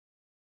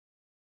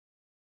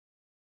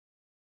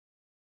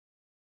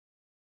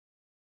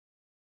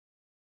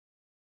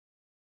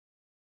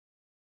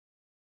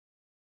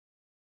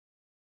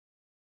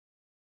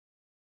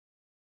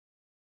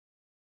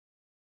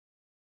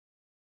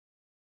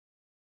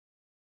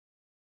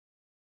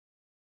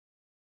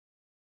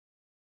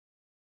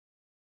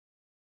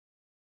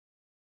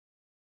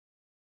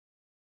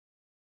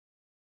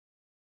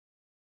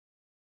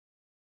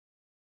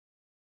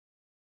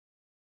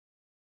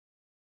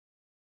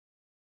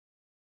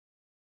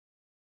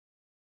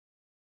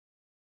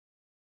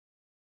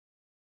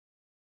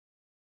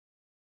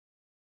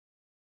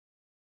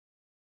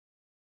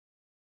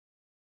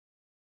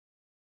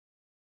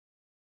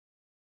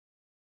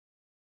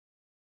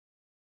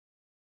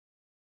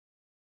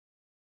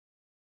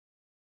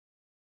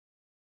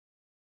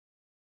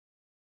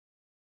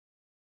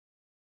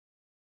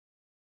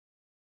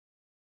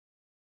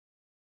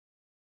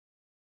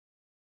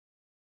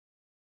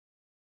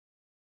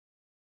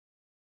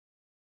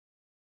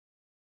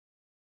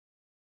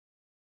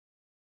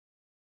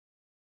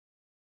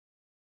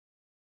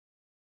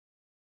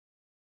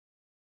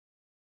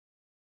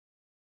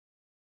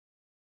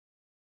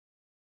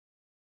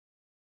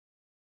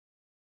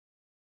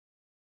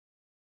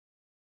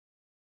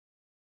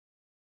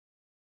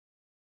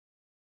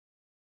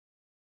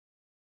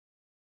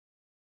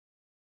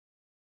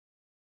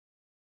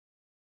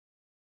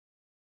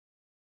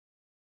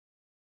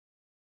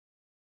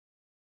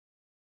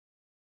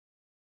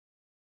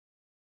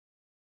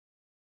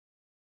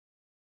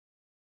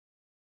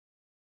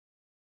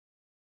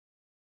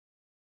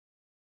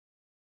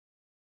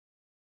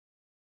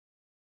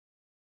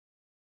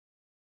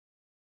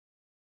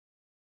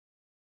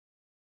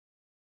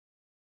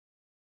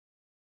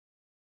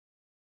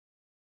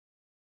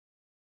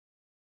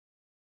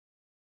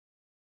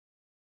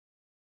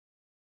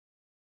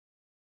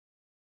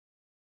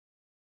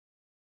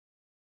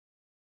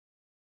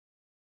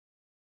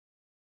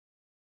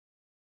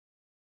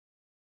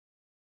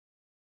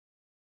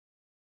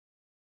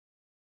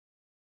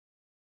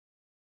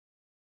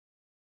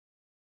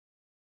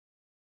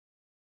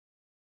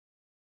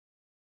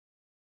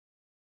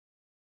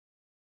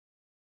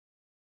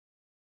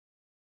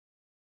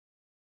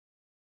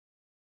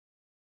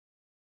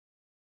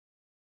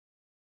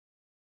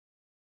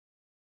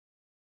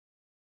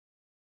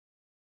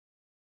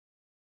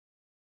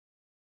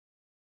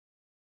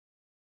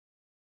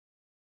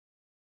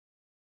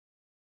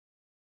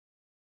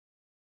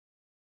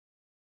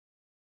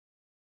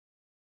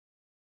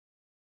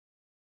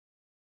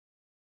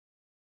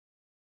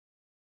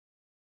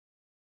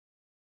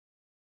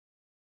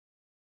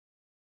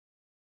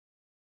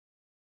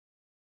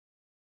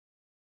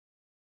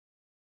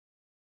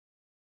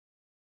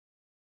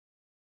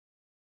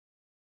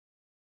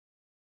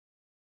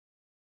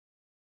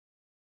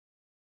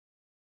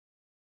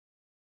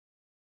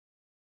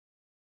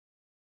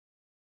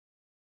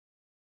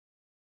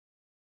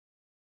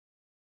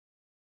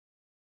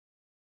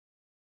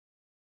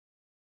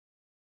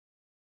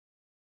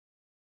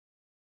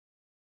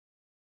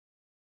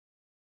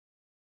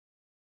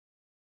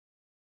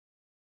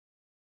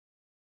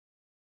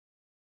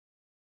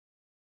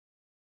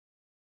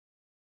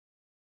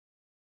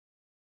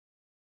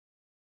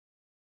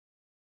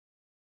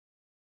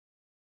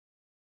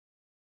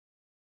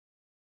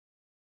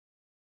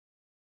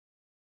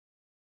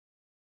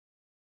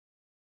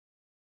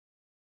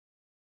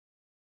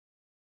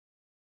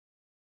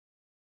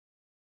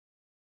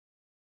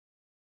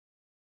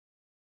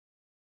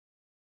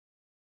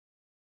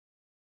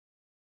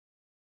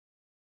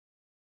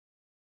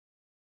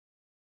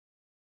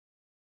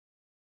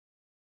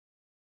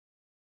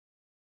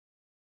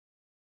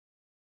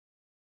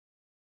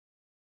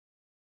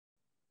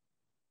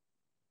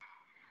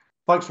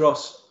Thanks,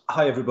 Ross.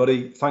 Hi,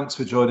 everybody. Thanks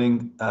for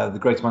joining the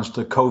Greater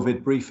Manchester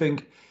COVID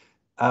briefing.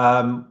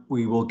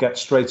 We will get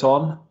straight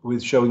on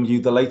with showing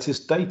you the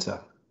latest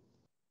data.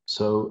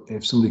 So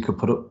if somebody could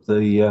put up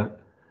the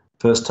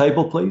first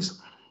table, please.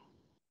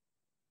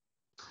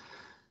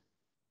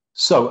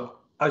 So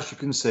as you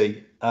can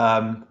see,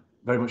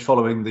 very much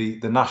following the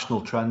national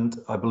trend,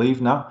 I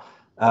believe now,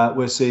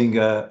 we're seeing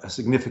a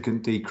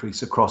significant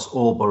decrease across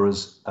all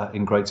boroughs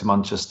in Greater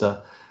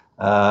Manchester.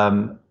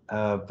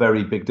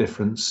 Very big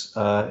difference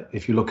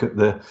if you look at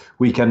the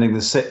week ending the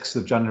 6th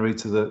of January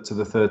to the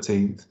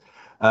 13th.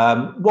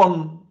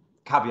 One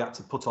caveat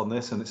to put on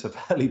this, and it's a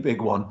fairly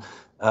big one,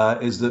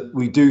 is that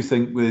we do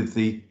think with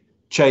the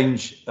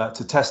change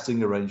to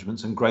testing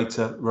arrangements and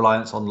greater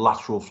reliance on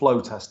lateral flow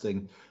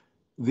testing,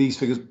 these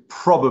figures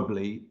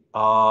probably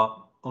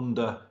are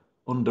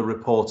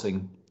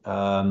under-reporting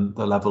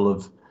the level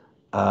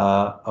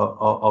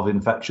of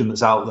infection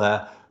that's out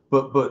there.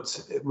 But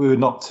we're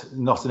not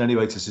in any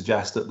way to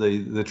suggest that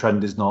the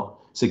trend is not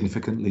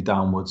significantly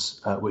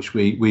downwards, which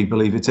we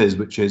believe it is,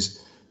 which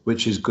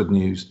is good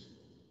news.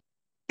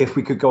 If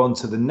we could go on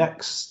to the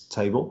next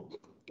table,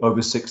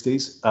 over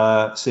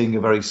 60s, seeing a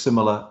very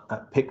similar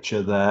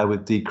picture there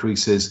with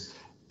decreases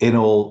in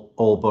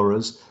all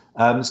boroughs.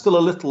 Still a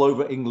little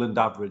over England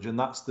average, and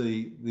that's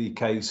the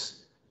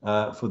case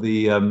for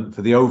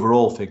the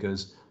overall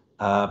figures,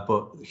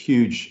 but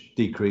huge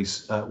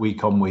decrease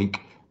week on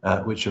week.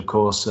 Which of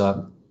course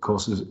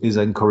is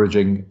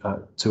encouraging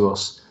to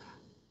us.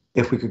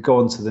 If we could go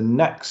on to the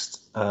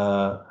next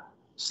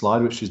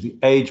slide, which is the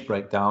age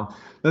breakdown.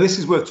 Now this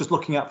is worth just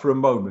looking at for a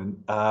moment,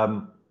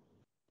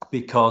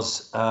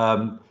 because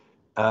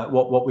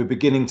what we're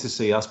beginning to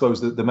see, I suppose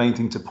that the main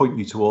thing to point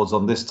you towards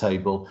on this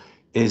table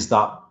is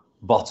that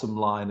bottom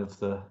line of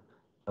the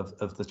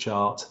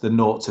chart, the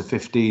 0 to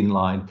 15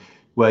 line,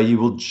 where you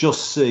will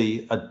just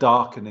see a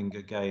darkening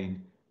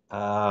again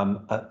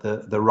at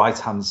the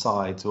right-hand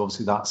side. So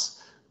obviously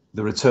that's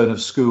the return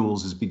of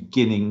schools is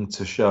beginning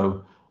to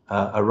show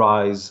a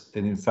rise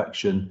in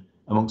infection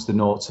amongst the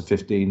 0 to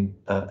 15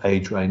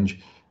 age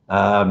range.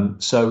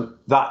 So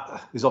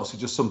that is obviously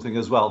just something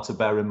as well to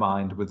bear in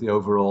mind with the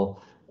overall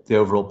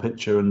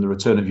picture, and the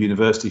return of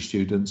university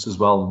students as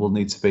well will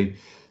need to be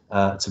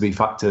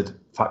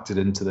factored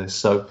into this.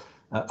 So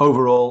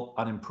overall,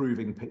 an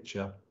improving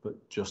picture,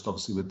 but just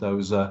obviously with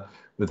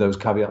those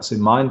caveats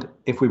in mind.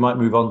 If we might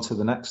move on to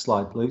the next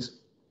slide, please.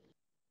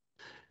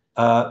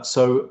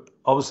 So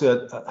obviously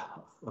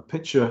a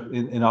picture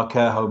in our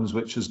care homes,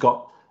 which has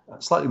got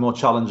slightly more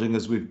challenging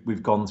as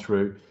we've gone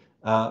through.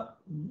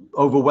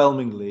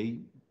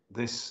 Overwhelmingly,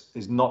 this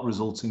is not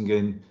resulting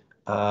in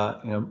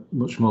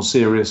much more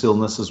serious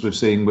illness as we've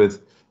seen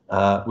with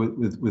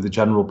the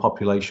general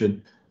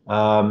population,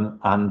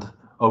 and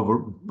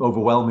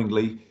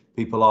overwhelmingly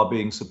people are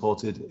being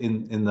supported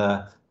in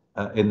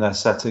their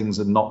settings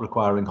and not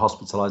requiring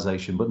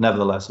hospitalisation. But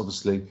nevertheless,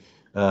 obviously,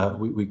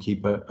 we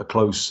keep a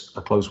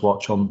close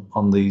watch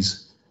on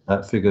these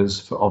figures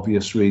for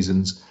obvious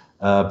reasons.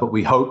 But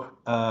we hope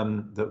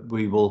that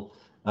we will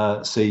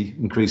see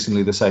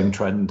increasingly the same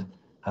trend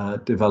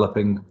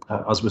developing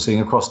as we're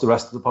seeing across the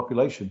rest of the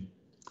population.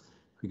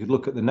 If we could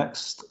look at the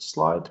next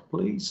slide,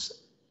 please.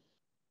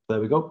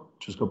 There we go.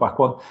 Just go back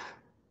one.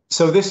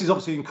 So this is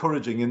obviously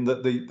encouraging in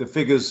that the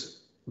figures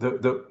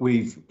that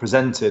we've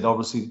presented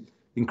obviously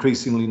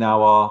increasingly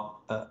now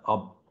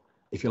are,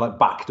 if you like,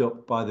 backed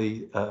up by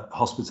the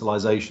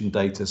hospitalisation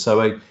data.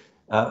 So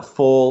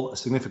a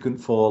significant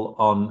fall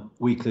on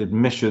weekly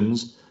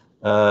admissions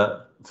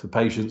for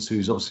patients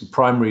whose obviously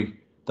primary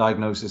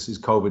diagnosis is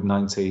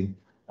COVID-19,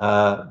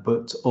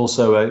 but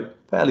also a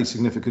fairly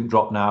significant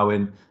drop now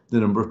in the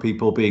number of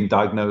people being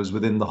diagnosed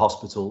within the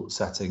hospital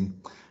setting.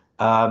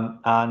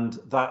 And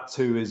that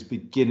too is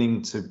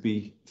beginning to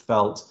be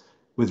felt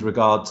with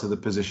regard to the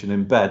position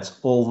in beds,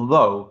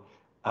 although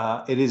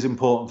it is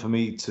important for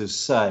me to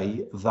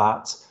say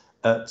that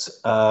at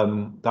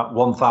that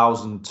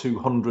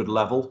 1,200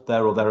 level,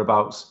 there or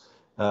thereabouts,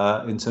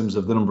 in terms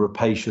of the number of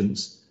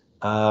patients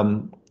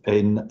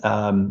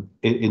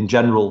in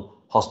general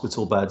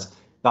hospital beds,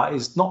 that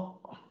is not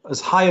as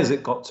high as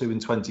it got to in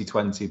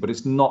 2020, but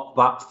it's not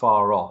that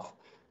far off.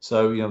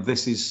 So,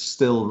 this is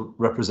still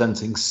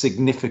representing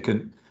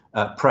significant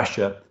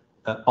pressure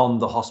on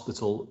the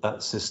hospital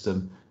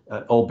system,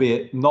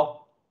 albeit not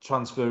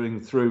transferring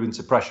through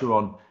into pressure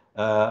on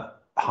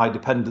high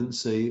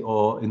dependency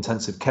or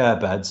intensive care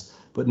beds,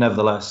 but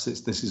nevertheless,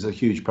 this is a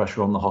huge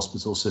pressure on the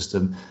hospital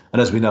system.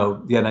 And as we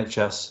know, the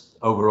NHS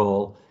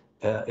overall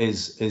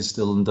is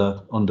still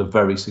under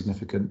very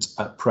significant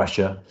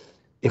pressure.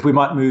 If we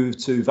might move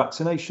to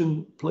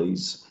vaccination,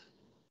 please.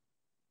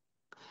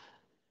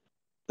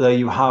 There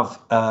you have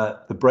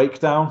the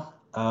breakdown,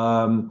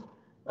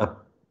 a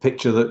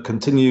picture that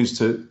continues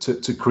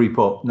to creep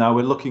up. Now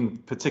we're looking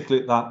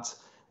particularly at that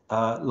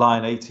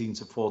line 18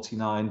 to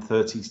 49,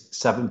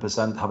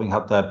 37% having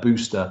had their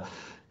booster.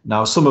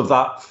 Now, some of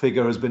that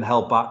figure has been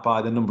held back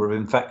by the number of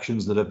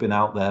infections that have been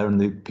out there and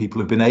the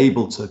people who've been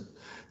able to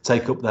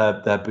take up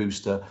their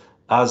booster.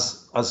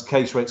 as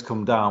case rates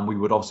come down, we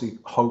would obviously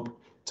hope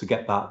to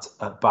get that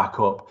back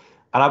up.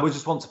 And I would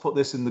just want to put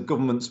this in the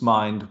government's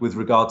mind with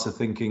regard to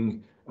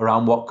thinking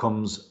around what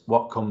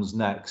comes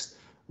next.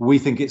 We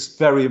think it's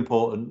very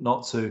important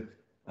not to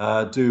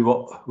do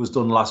what was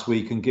done last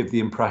week and give the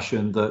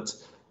impression that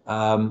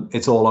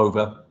it's all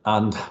over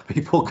and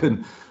people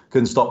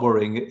can stop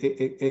worrying.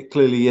 It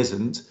clearly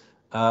isn't,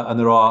 and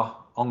there are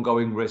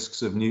ongoing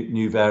risks of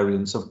new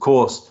variants. Of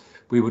course,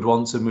 we would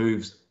want to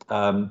move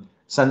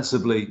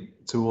sensibly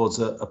towards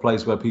a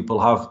place where people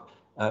have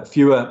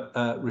fewer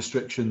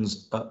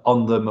restrictions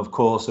on them, of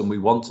course, and we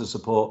want to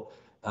support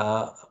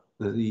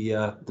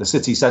the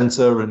city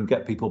centre and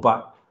get people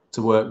back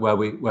to work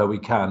where we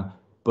can.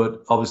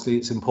 But obviously,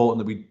 it's important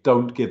that we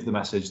don't give the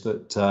message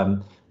that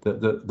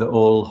that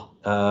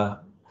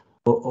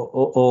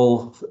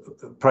all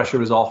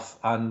pressure is off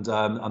and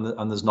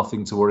there's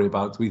nothing to worry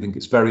about. We think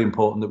it's very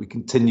important that we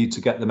continue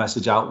to get the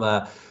message out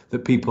there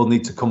that people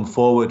need to come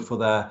forward for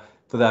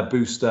their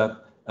booster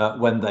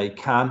when they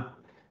can.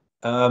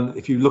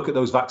 If you look at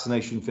those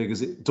vaccination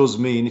figures, it does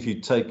mean, if you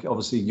take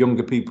obviously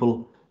younger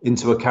people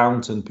into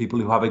account and people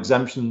who have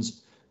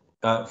exemptions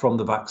from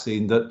the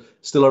vaccine, that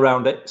still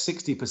around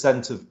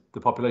 60% of the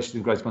population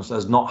in Greater Manchester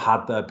has not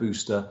had their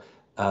booster,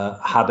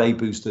 had a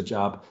booster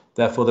jab.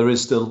 Therefore, there is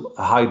still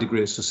a high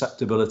degree of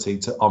susceptibility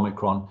to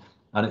Omicron,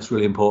 and it's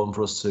really important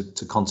for us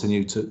to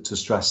continue to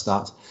stress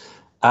that.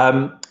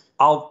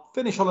 I'll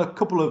finish on a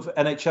couple of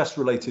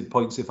NHS-related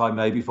points, if I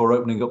may, before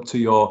opening up to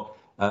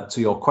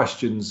your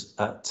questions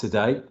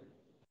today.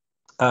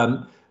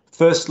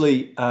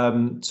 Firstly,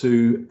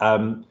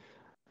 to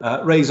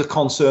raise a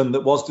concern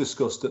that was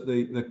discussed at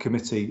the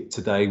committee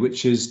today,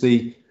 which is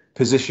the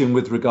position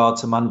with regard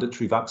to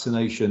mandatory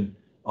vaccination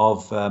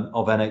of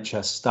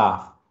NHS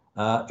staff.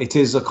 It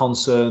is a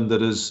concern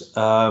that has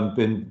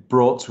been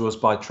brought to us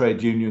by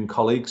trade union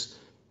colleagues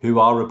who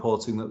are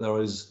reporting that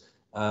there is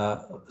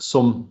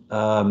some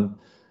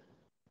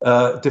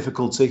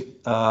difficulty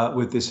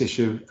with this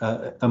issue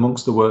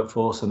amongst the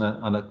workforce, and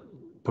a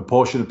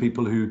proportion of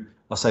people who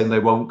are saying they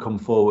won't come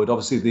forward.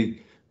 Obviously,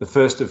 the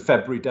 1st of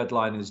February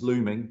deadline is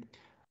looming.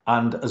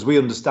 And as we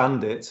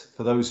understand it,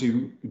 for those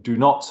who do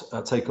not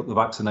take up the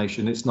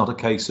vaccination, it's not a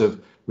case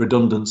of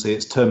redundancy,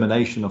 it's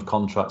termination of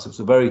contracts. It's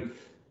a very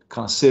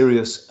kind of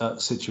serious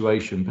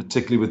situation,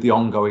 particularly with the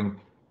ongoing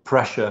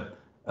pressure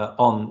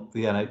on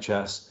the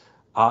NHS.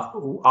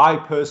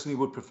 I personally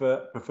would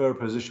prefer a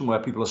position where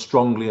people are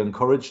strongly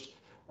encouraged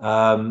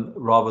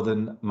rather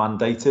than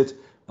mandated.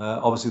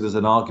 Obviously, there's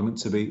an argument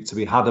to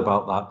be had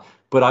about that.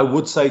 But I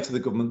would say to the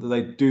government that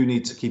they do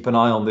need to keep an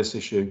eye on this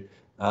issue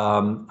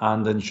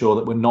and ensure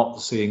that we're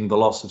not seeing the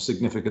loss of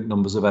significant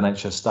numbers of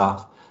NHS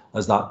staff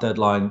as that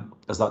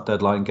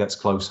deadline gets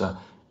closer.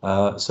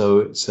 So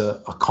it's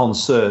a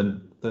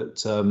concern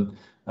that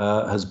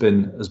has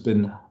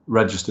been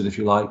registered, if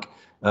you like,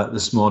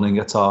 this morning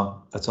at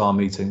our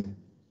meeting.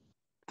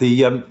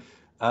 The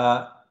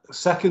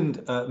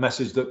second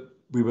message that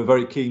we were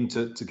very keen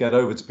to get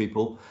over to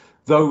people,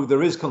 though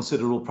there is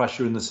considerable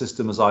pressure in the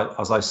system, as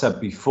I said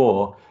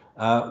before,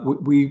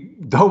 we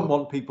don't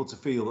want people to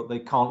feel that they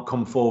can't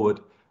come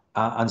forward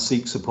and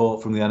seek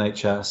support from the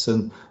NHS,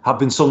 and have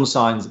been some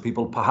signs that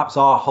people perhaps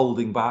are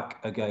holding back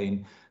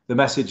again. The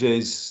message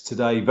is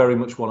today very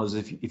much one as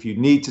if you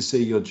need to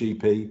see your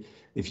GP,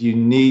 if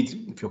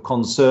you're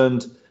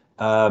concerned,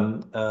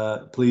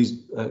 please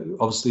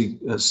obviously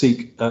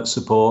seek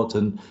support,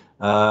 and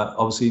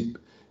obviously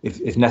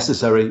if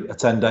necessary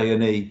attend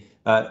A&E.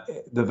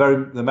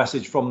 The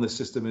message from this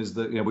system is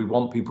that we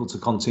want people to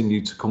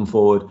continue to come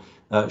forward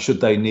should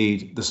they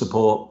need the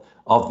support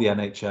of the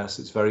NHS.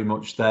 It's very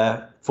much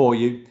there for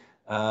you,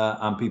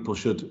 and people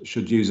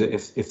should use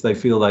it if they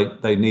feel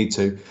they need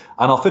to.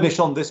 And I'll finish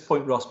on this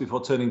point, Ross,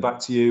 before turning back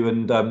to you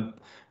and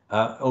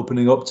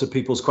opening up to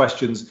people's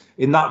questions.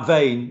 In that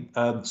vein,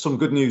 some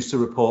good news to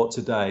report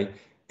today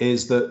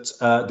is that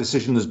a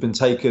decision has been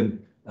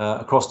taken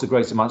across the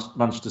Greater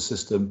Manchester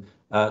system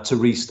to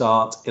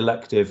restart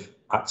elective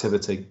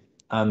activity,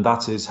 and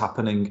that is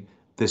happening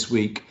this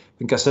week. I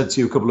think I said to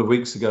you a couple of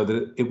weeks ago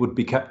that it would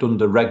be kept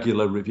under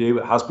regular review.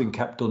 It has been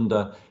kept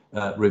under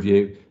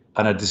review,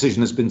 and a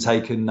decision has been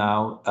taken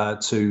now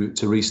to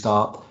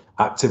restart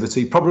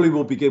activity. Probably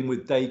will begin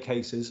with day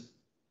cases,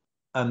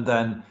 and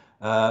then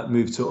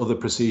move to other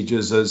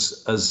procedures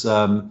as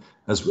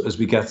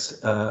we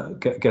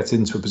get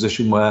into a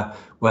position where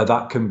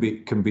that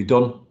can be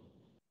done.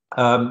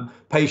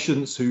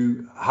 Patients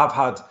who have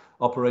had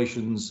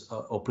operations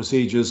or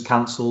procedures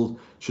cancelled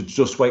should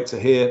just wait to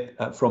hear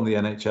from the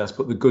NHS.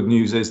 But the good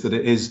news is that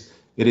it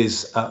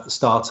is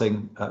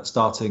starting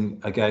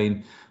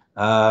again,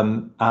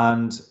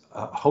 and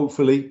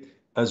hopefully,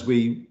 as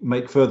we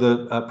make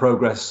further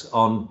progress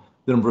on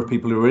the number of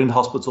people who are in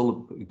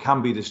hospital who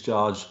can be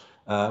discharged,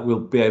 we'll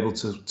be able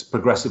to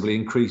progressively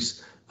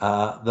increase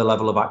the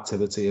level of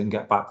activity and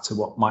get back to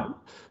what might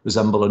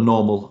resemble a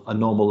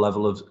normal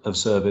level of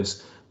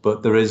service.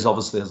 but there is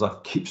obviously, as I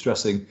keep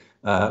stressing,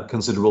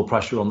 considerable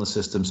pressure on the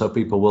system, so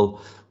people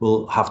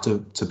will have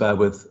to bear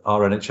with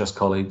our NHS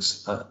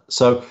colleagues.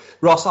 So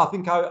Ross, I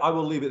think I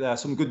will leave it there.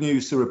 Some good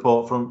news to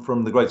report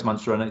from the Greater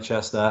Manchester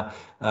NHS there.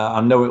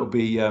 I know it will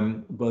be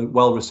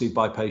well received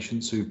by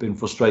patients who've been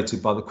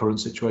frustrated by the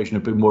current situation,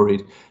 have been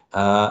worried,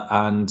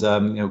 and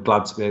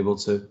glad to be able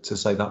to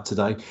say that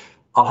today.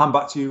 I'll hand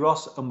back to you,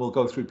 Ross, and we'll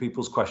go through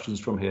people's questions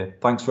from here.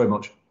 Thanks very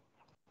much.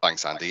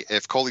 Thanks, Andy.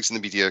 If colleagues in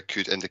the media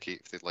could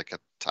indicate if they'd like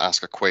to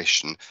ask a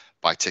question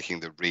by ticking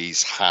the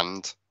raise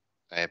hand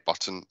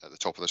button at the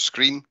top of the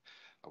screen,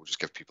 I will just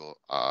give people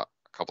a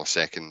couple of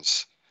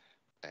seconds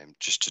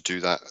just to do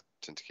that,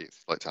 to indicate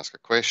if they'd like to ask a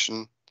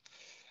question.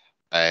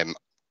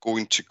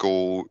 Going to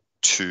go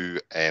to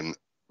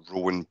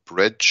Rowan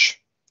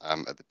Bridge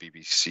at the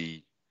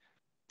BBC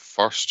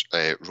first.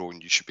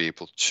 Rowan, you should be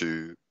able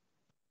to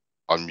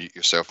unmute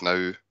yourself now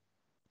and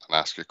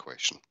ask your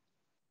question.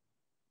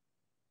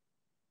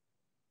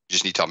 You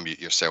just need to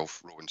unmute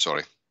yourself, Rowan,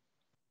 sorry.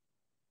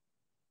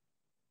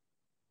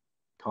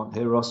 Can't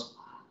hear us.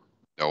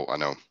 No, I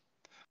know.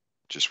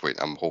 Just wait.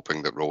 I'm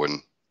hoping that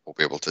Rowan will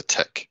be able to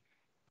tick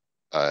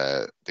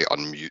the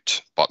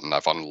unmute button.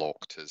 I've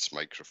unlocked his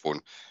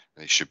microphone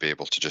and he should be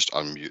able to just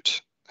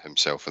unmute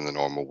himself in the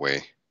normal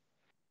way.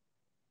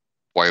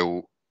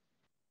 While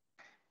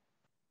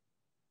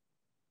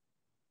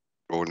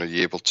Rowan, are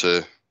you able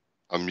to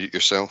unmute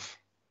yourself?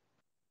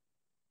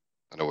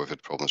 I know we've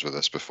had problems with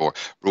this before.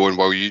 Rowan,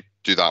 while you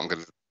do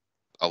that,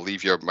 I'll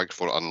leave your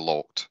microphone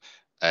unlocked.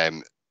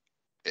 I'm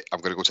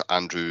going to go to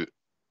Andrew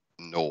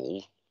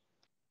Knoll.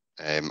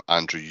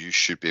 Andrew, you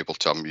should be able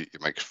to unmute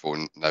your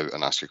microphone now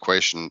and ask your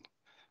question.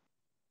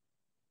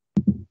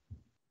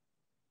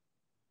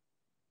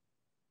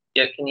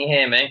 Yeah, can you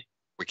hear me?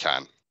 We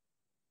can.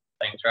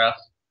 Thanks, Ross.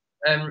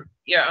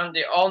 Yeah,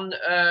 Andy, on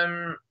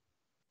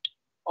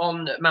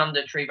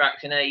mandatory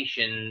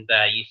vaccination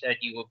there, you said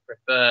you would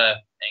prefer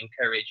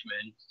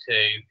encouragement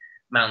to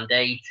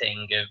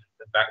mandating of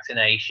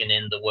vaccination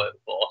in the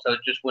workforce. I was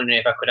just wondering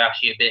if I could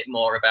ask you a bit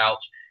more about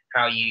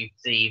how you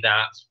see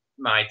that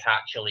might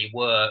actually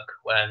work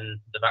when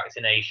the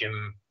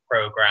vaccination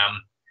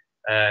programme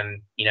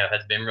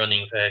has been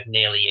running for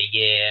nearly a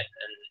year,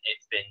 and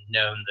it's been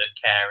known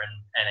that care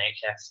and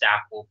NHS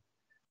staff will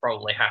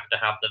probably have to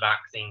have the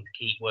vaccine to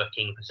keep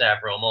working for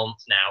several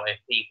months now. If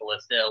people are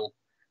still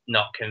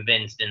not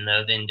convinced in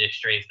those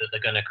industries that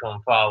they're going to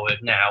come forward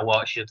now,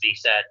 what should be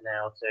said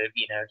now to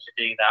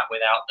do that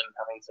without them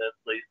having to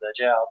lose their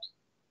jobs?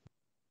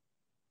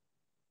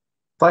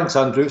 Thanks,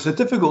 Andrew. It's a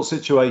difficult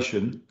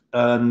situation,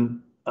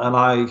 and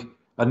I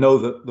know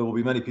that there will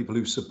be many people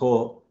who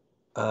support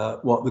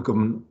what the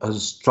government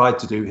has tried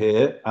to do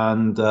here,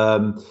 and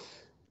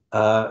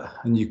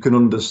you can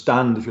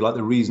understand, if you like,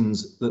 the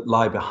reasons that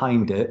lie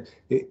behind it.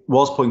 It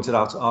was pointed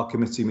out at our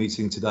committee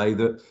meeting today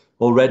that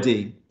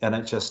already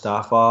NHS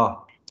staff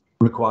are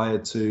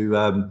required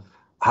to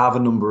have a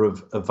number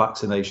of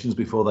vaccinations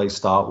before they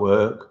start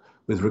work,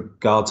 with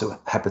regard to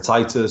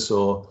hepatitis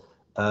or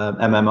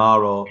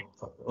MMR or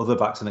other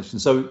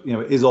vaccinations. So,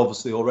 it is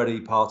obviously already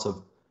part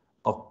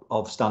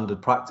of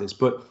standard practice.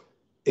 But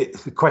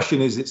the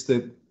question is,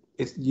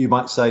 you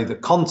might say, the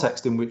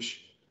context in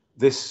which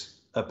this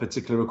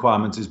particular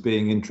requirement is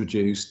being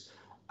introduced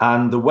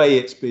and the way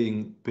it's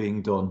being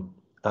done.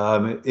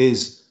 It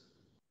is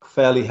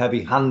fairly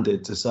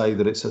heavy-handed to say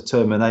that it's a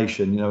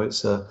termination.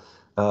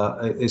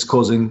 It's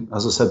causing,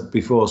 as I said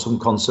before, some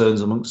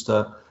concerns amongst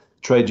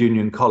trade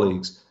union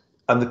colleagues.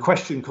 And the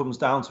question comes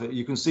down to it.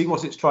 You can see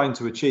what it's trying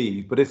to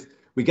achieve, but if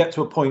we get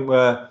to a point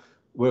where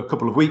we're a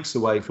couple of weeks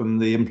away from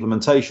the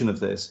implementation of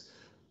this,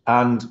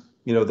 and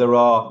there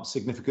are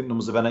significant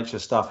numbers of NHS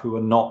staff who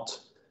are not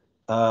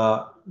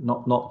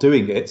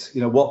doing it,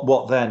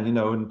 what then? And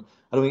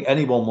I don't think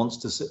anyone wants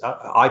to see,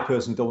 I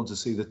personally don't want to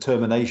see the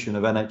termination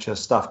of NHS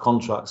staff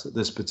contracts at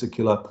this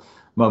particular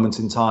moment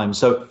in time.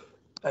 So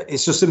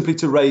it's just simply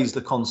to raise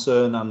the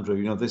concern,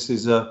 Andrew. This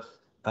is a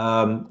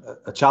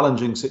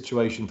challenging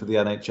situation for the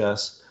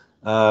NHS.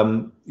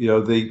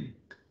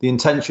 The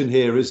intention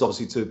here is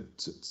obviously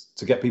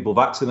to get people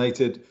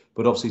vaccinated,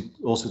 but obviously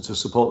also to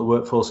support the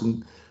workforce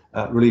and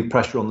relieve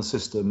pressure on the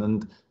system.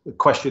 And the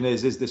question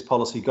is this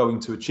policy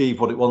going to achieve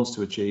what it wants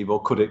to achieve, or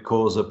could it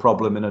cause a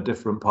problem in a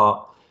different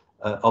part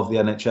of the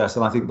NHS?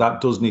 And I think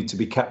that does need to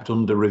be kept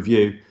under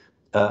review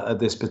at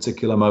this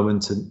particular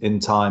moment in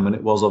time. And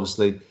it was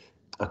obviously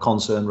a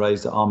concern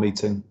raised at our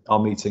meeting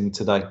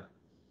today.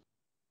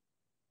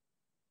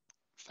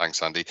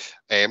 Thanks, Andy.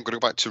 I'm going to go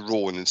back to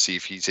Rowan and see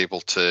if he's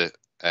able to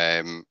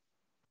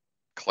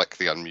click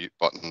the unmute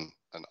button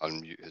and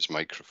unmute his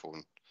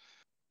microphone.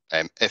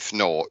 If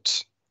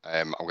not,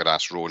 I'm going to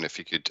ask Rowan if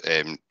he could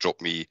drop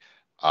me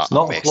a It's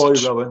not message. a ploy,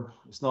 Rowan.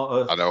 It's not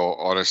a... I know,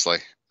 honestly.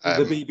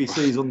 The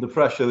BBC's under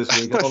pressure this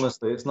week.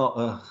 Honestly, it's not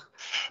an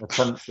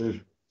attempt to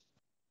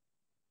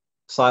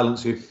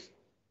silence you.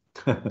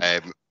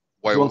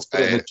 Well, you want to put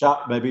it in the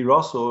chat, maybe,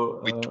 Ross?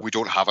 Or we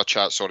don't have a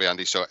chat, sorry,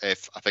 Andy. So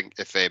if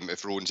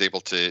Rowan's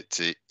able to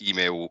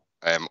email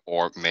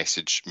or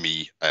message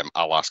me,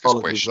 I'll ask his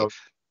question.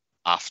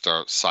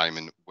 after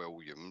Simon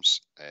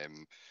Williams.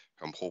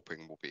 I'm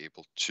hoping we'll be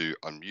able to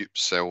unmute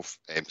himself.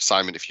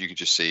 Simon, if you could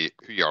just say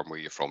who you are and where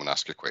you're from and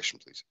ask your question,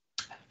 please.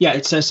 Yeah,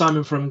 it's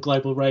Simon from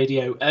Global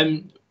Radio.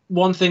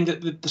 One thing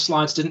that the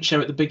slides didn't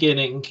show at the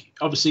beginning,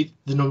 obviously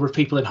the number of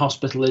people in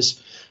hospital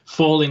is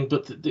falling,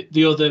 but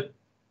the other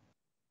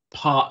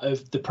part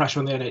of the pressure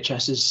on the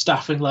NHS is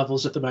staffing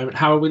levels at the moment.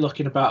 How are we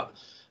looking about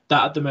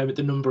that at the moment,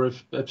 the number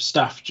of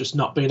staff just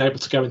not being able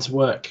to go into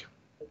work?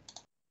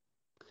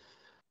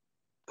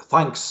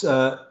 Thanks,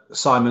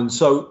 Simon.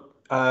 So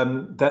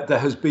there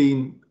has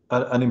been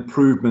an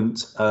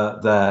improvement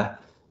there,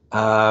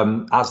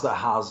 as there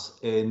has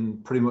in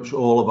pretty much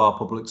all of our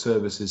public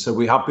services. So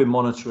we have been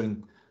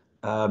monitoring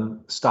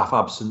staff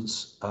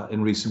absence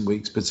in recent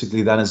weeks,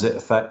 particularly then as it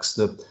affects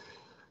the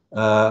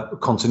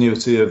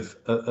continuity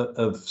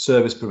of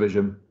service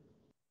provision.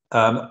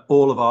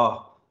 All of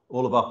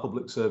our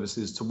public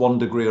services, to one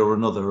degree or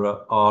another,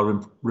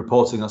 are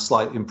reporting a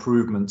slight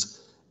improvement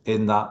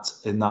in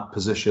that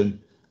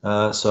position.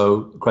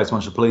 So Greater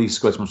Manchester Police,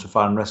 Greater Manchester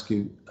Fire and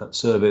Rescue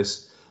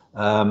Service,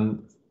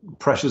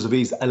 pressures have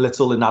eased a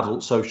little in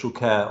adult social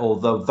care,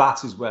 although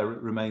that is where it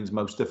remains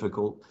most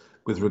difficult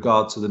with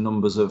regard to the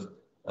numbers of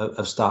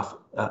staff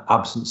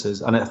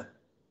absences. And I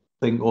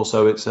think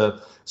also it's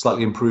a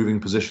slightly improving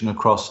position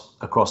across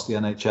the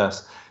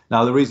NHS.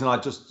 Now, the reason I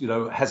just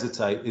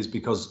hesitate is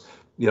because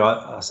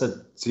I said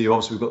to you,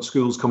 obviously we've got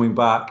schools coming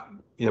back.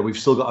 We've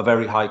still got a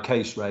very high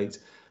case rate.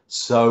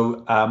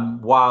 So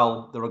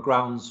while there are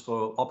grounds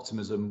for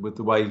optimism with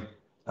the way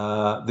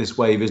this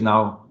wave is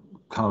now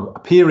kind of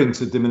appearing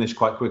to diminish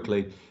quite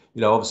quickly,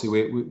 obviously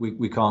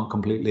we can't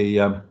completely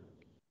kind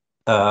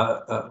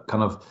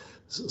of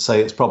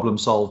say it's problem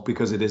solved,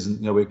 because it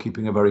isn't. We're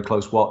keeping a very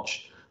close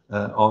watch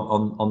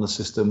on the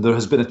system. There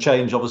has been a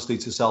change, obviously,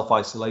 to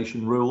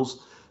self-isolation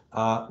rules,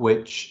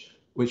 which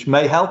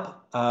may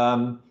help.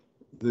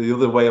 The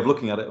other way of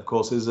looking at it, of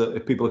course, is that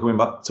if people are coming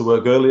back to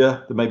work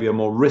earlier, there may be a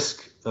more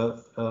risk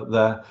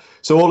there.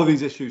 So all of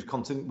these issues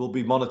will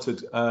be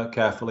monitored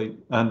carefully,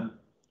 and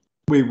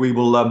we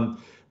will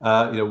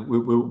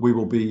we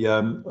will be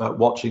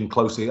watching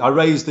closely. I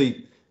raised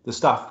the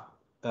staff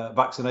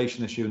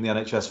vaccination issue in the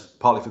NHS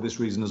partly for this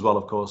reason as well,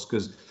 of course,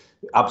 because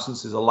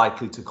absences are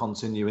likely to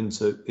continue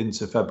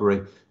into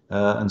February,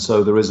 and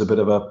so there is a bit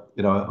of a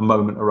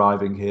moment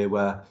arriving here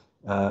where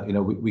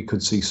we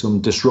could see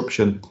some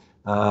disruption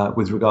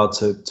with regard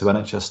to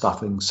NHS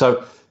staffing.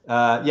 So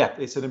yeah,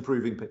 it's an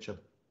improving picture.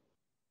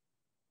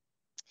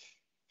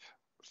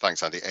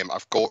 Thanks, Andy.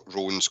 I've got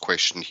Rowan's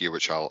question here,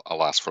 which I'll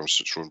ask from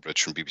Rowan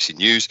Bridge from BBC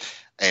News.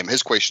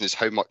 His question is,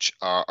 how much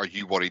are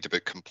you worried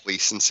about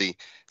complacency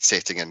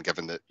setting in,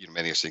 given that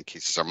many are saying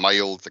cases are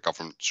mild, the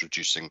government's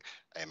reducing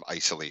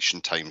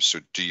isolation times? So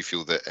do you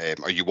feel that,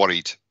 are you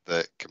worried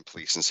that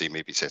complacency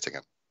may be setting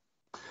in?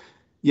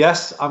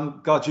 Yes,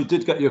 I'm glad you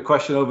did get your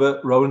question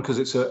over, Rowan, because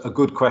it's a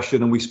good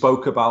question, and we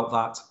spoke about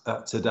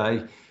that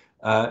today.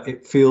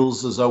 It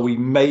feels as though we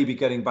may be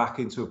getting back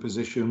into a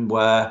position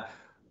where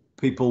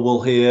people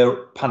will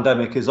hear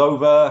pandemic is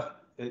over,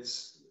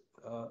 it's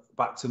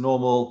back to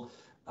normal,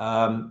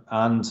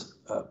 and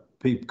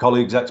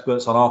colleagues,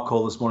 experts on our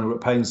call this morning were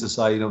at pains to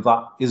say,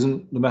 that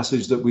isn't the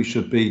message that we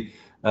should be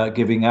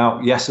giving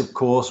out. Yes, of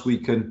course, we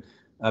can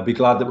be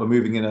glad that we're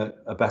moving in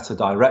a better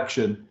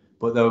direction,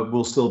 but there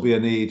will still be a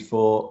need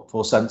for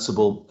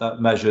sensible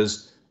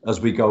measures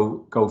as we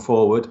go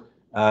forward.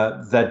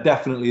 There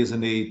definitely is a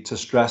need to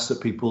stress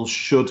that people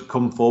should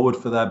come forward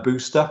for their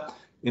booster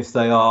if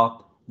they are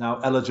now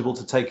eligible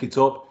to take it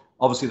up.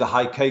 Obviously, the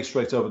high case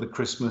rate over the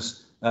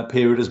Christmas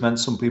period has meant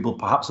some people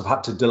perhaps have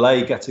had to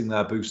delay getting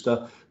their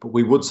booster, but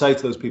we would say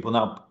to those people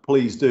now,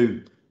 please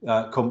do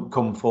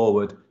come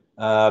forward,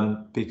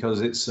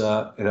 because it's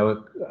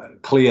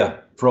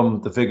clear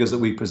from the figures that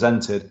we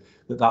presented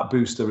that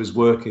booster is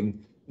working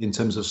in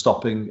terms of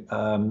stopping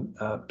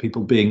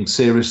people being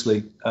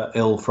seriously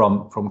ill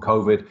from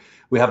COVID.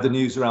 We have the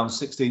news around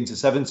 16 to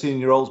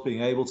 17-year-olds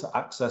being able to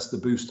access the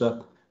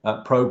booster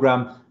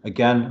programme.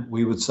 Again,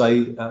 we would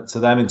say to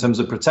them, in terms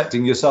of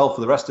protecting yourself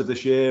for the rest of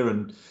this year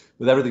and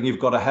with everything you've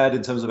got ahead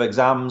in terms of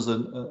exams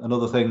and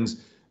other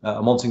things,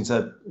 and wanting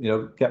to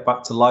get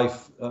back to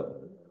life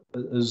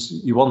as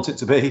you want it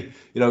to be,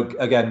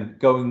 again,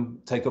 go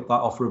and take up that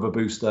offer of a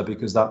booster,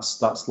 because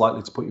that's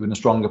likely to put you in a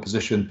stronger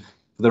position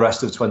for the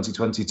rest of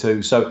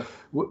 2022. So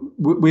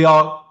we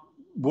are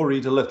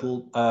worried a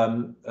little,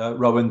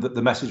 Rowan, that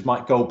the message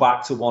might go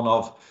back to one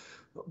of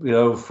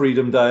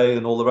Freedom Day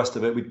and all the rest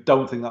of it. We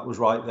don't think that was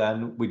right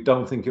then. We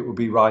don't think it would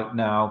be right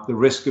now. The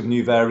risk of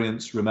new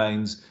variants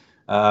remains,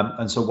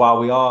 and so while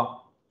we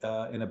are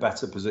in a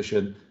better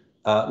position,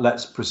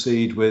 let's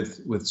proceed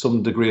with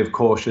some degree of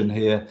caution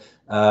here.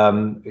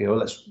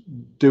 Let's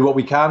do what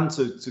we can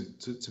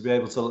to be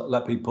able to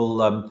let people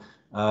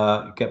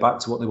get back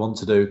to what they want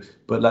to do,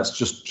 but let's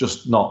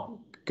just not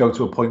go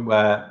to a point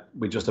where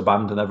we just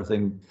abandon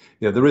everything.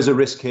 There is a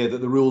risk here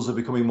that the rules are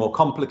becoming more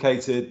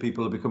complicated.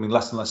 People are becoming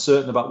less and less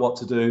certain about what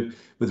to do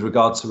with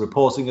regards to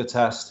reporting a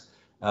test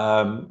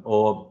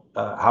or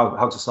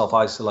how to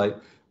self-isolate.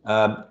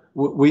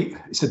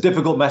 it's a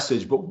difficult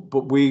message,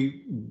 but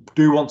we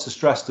do want to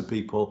stress to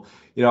people,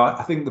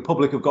 I think the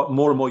public have got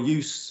more and more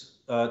used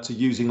to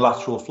using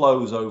lateral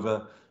flows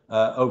over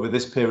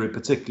this period,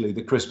 particularly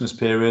the Christmas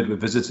period with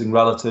visiting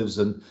relatives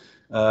and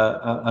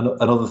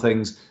other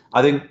things.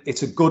 I think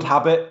it's a good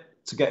habit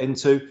to get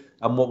into.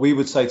 And what we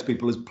would say to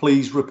people is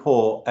please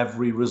report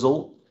every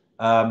result,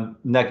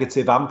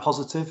 negative and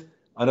positive.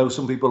 I know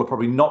some people are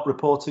probably not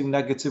reporting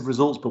negative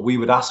results, but we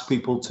would ask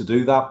people to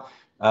do that.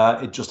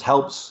 It just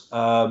helps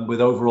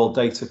with overall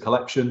data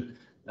collection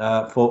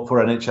for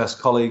NHS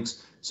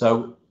colleagues.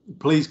 So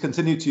please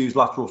continue to use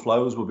lateral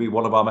flows will be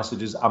one of our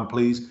messages, and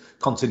please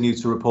continue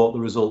to report the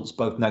results,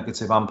 both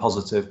negative and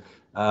positive.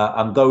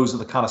 And those are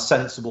the kind of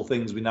sensible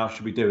things we now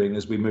should be doing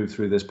as we move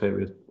through this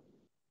period.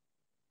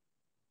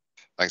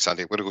 Thanks,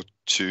 Andy. We're going to go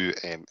to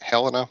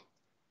Helena.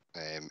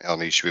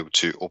 Helena, you should be able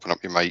to open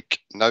up your mic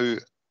now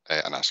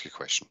and ask your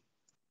question.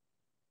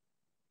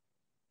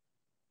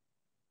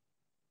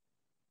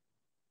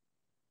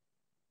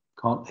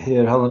 Can't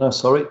hear Helena,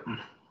 sorry.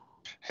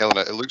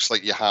 Helena, it looks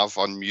like you have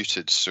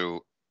unmuted,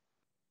 so...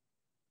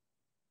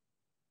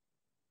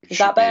 Is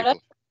that better?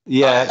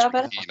 Yeah. Is that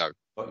better?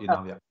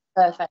 Yeah.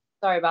 Perfect.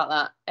 Sorry about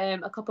that.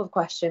 A couple of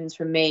questions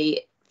from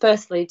me.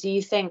 Firstly, do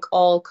you think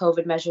all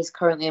COVID measures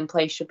currently in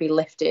place should be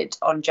lifted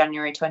on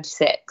January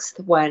 26th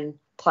when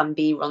Plan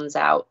B runs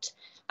out?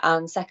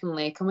 And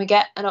secondly, can we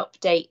get an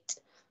update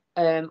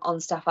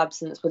on staff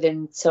absence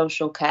within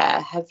social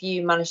care? Have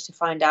you managed to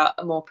find out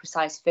a more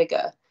precise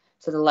figure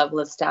for the level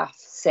of staff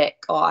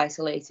sick or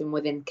isolating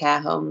within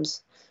care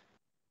homes?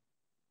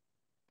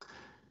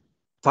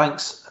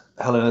 Thanks,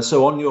 Helena.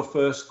 So on your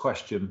first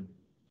question,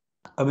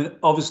 I mean,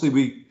 obviously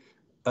we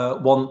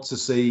want to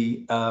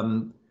see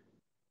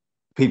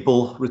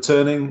people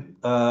returning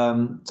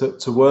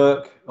to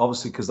work,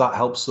 obviously, because that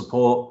helps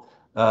support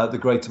the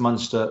Greater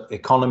Manchester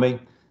economy.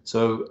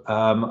 So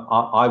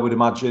I would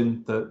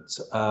imagine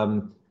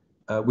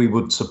that we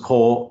would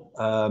support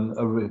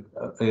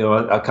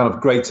a kind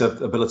of greater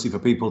ability for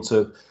people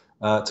to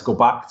go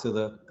back to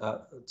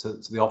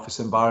the office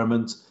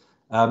environment.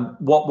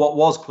 What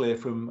was clear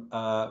from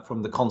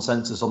the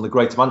consensus on the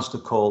Greater Manchester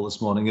call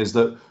this morning is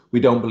that we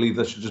don't believe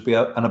there should just be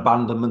an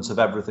abandonment of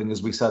everything,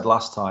 as we said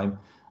last time.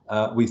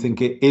 We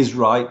think it is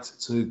right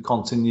to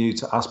continue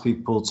to ask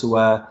people to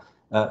wear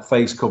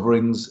face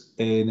coverings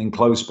in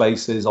enclosed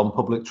spaces, on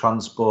public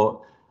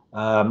transport,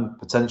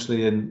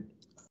 potentially in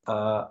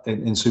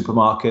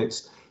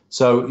supermarkets.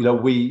 So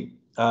we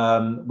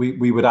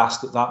would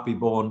ask that be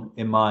borne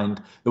in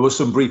mind. There was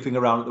some briefing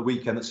around at the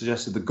weekend that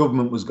suggested the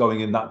government was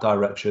going in that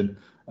direction.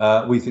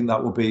 We think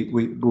that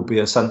will be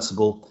a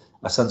sensible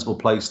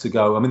place to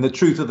go. I mean, the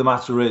truth of the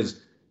matter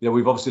is,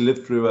 we've obviously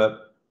lived through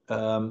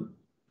an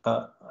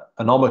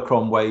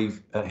Omicron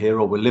wave here,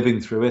 or we're living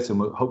through it, and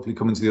we're hopefully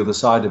coming to the other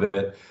side of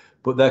it.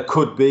 But there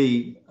could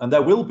be, and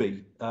there will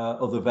be,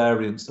 other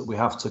variants that we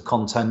have to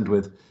contend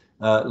with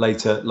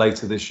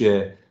later this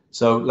year.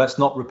 So let's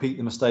not repeat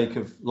the mistake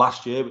of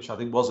last year, which I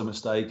think was a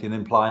mistake in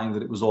implying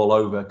that it was all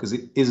over, because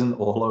it isn't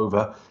all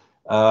over.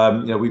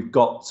 We've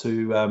got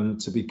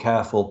to be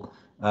careful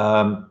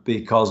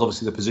because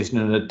obviously the position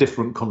in a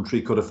different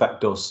country could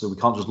affect us. So we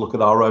can't just look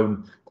at our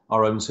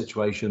own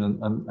situation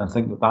and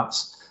think that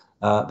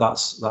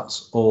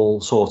that's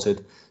all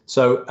sorted.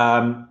 So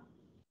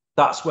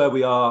that's where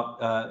we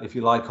are, if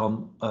you like,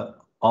 on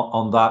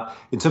that.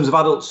 In terms of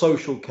adult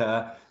social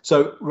care,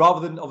 so rather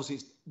than, obviously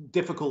it's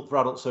difficult for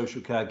adult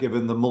social care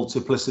given the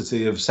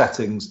multiplicity of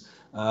settings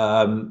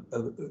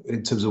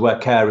in terms of where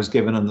care is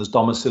given, and there's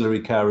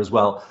domiciliary care as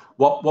well.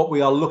 What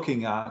we are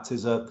looking at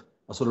is a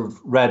sort of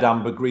red,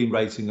 amber, green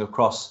rating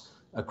across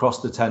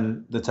the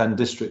 10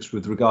 districts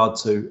with regard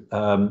to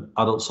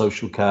adult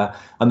social care.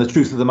 And the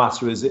truth of the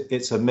matter is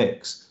it's a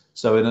mix.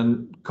 So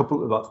in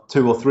about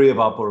 2 or 3 of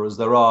our boroughs,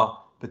 there are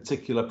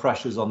particular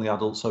pressures on the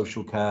adult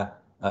social care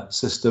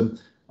system.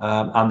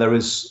 And there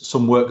is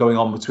some work going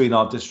on between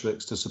our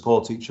districts to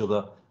support each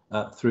other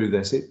through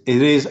this. It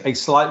is a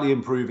slightly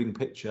improving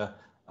picture,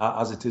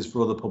 as it is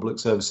for other public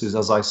services,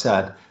 as I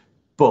said,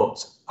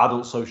 but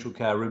adult social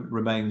care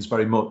remains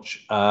very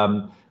much,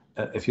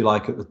 if you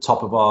like, at the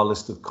top of our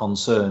list of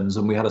concerns.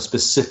 And we had a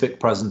specific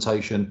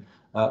presentation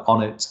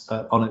on it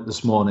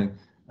this morning.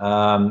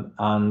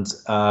 As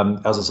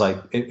I say,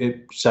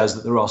 it says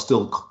that there are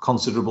still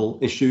considerable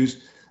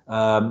issues,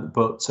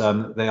 but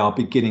they are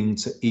beginning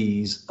to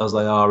ease as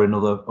they are in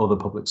other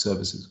public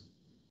services.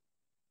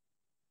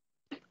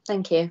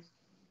 Thank you.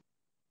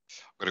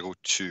 I'm going to go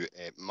to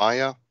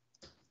Maya.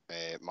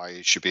 Maya,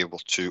 you should be able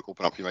to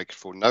open up your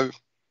microphone now.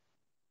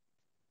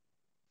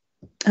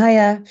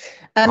 Hiya.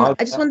 Hi.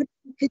 I just wondered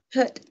if you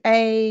could put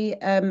a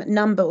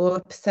number or a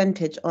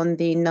percentage on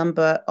the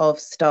number of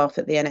staff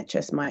that the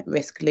NHS might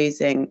risk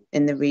losing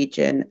in the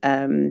region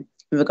in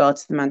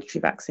regards to the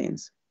mandatory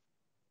vaccines.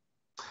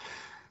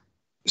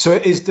 So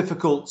it is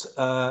difficult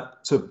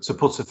to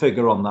put a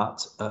figure on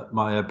that,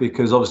 Maya,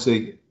 because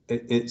obviously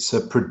it's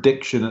a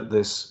prediction at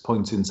this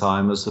point in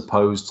time as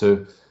opposed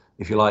to,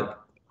 if you like,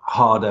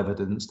 hard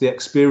evidence. The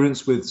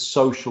experience with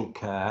social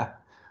care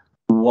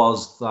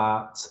was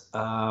that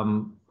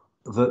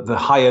the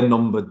higher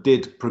number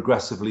did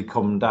progressively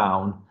come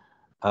down,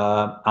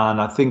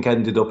 and I think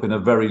ended up in a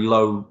very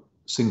low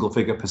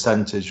single-figure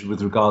percentage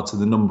with regard to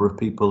the number of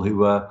people who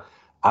were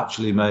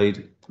actually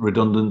made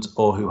redundant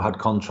or who had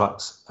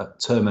contracts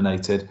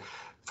terminated.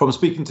 From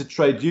speaking to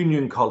trade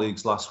union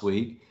colleagues last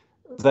week,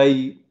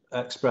 they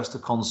expressed a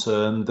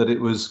concern that it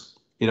was,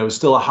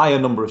 still a higher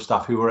number of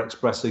staff who were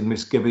expressing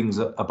misgivings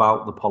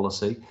about the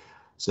policy.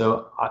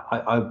 So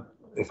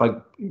if I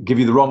give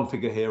you the wrong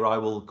figure here, I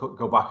will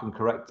go back and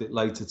correct it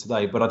later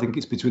today. But I think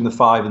it's between the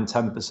 5 and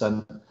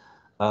 10%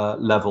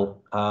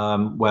 level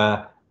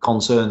where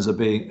concerns are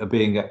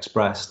being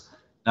expressed.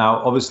 Now,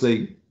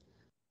 obviously,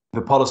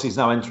 the policy is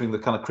now entering the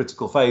kind of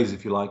critical phase,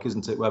 if you like,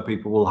 isn't it, where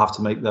people will have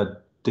to make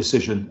their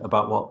decision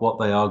about what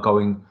they are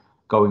going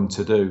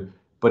to do.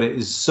 But it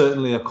is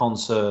certainly a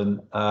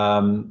concern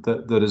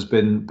that has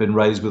been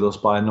raised with us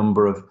by a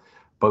number of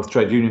both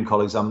trade union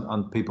colleagues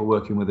and people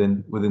working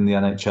within the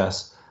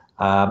NHS.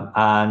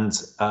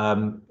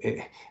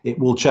 It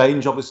will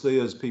change, obviously,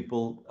 as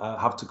people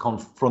have to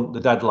confront the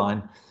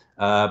deadline.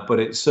 But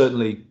it's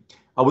certainly,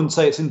 I wouldn't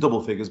say it's in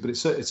double figures, but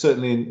it's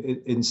certainly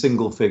in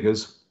single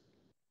figures.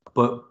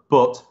 But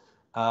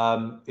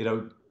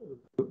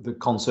the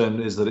concern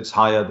is that it's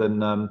higher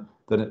than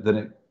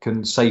it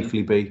can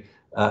safely be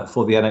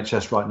for the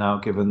NHS right now,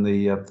 given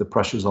the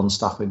pressures on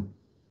staffing.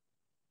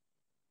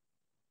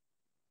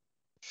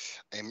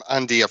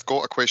 Andy, I've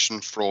got a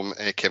question from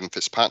Kevin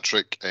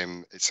Fitzpatrick.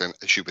 It's an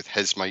issue with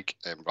his mic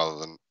rather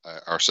than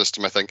our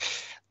system, I think.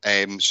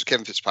 So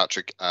Kevin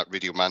Fitzpatrick at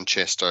Radio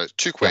Manchester,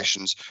 2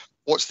 questions. Yeah.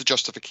 What's the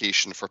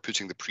justification for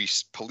putting the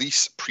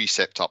police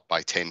precept up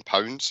by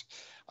 £10?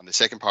 And the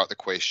second part of the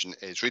question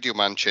is, Radio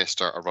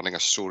Manchester are running a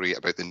story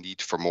about the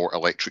need for more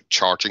electric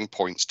charging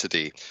points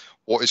today.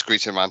 What is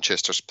Greater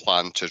Manchester's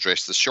plan to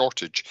address the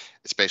shortage,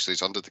 especially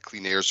as under the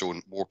clean air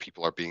zone, more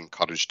people are being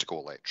encouraged to go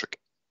electric?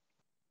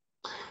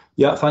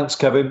 Yeah, thanks,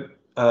 Kevin.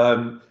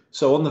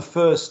 So on the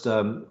first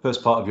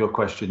part of your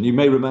question, you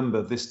may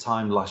remember this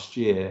time last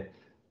year,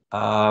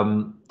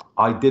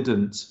 I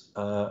didn't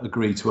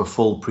agree to a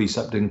full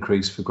precept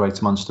increase for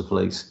Greater Manchester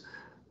Police.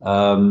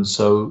 Back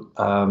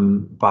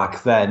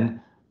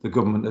then, the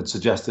government had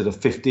suggested a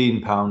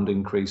 £15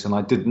 increase, and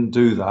I didn't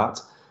do that,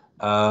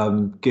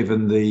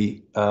 given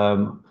the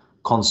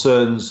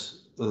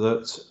concerns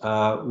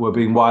that were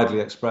being widely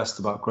expressed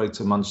about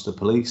Greater Manchester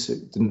Police.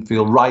 It didn't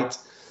feel right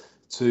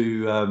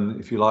to,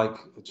 if you like,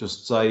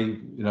 just say,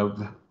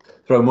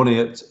 throw money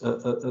at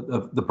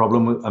the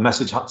problem. A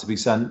message had to be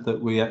sent that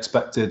we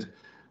expected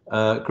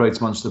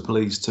Greater Manchester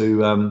Police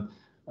to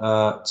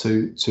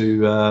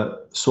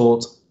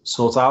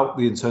sort out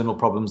the internal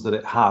problems that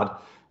it had.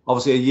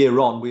 Obviously, a year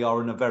on, we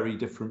are in a very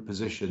different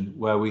position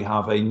where we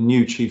have a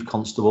new Chief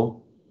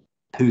Constable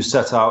who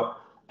set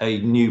out a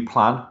new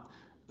plan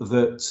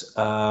that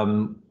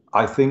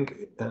I think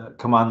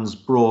commands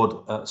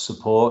broad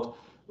support,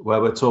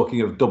 where we're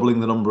talking of doubling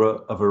the number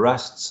of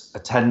arrests,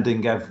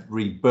 attending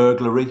every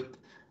burglary,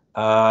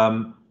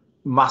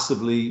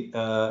 massively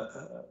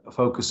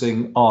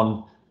focusing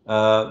on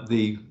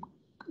the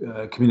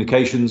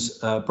communications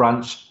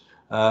branch,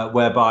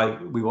 whereby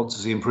we want to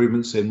see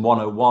improvements in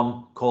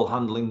 101 call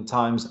handling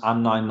times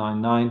and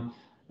 999.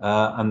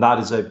 And that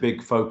is a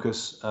big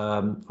focus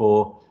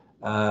for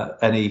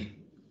any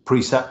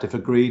precept, if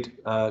agreed,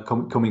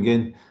 coming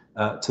in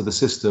to the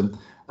system,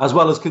 as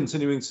well as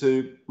continuing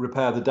to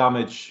repair the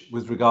damage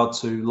with regard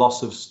to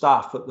loss of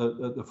staff at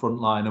the front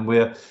line. And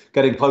we're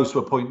getting close to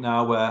a point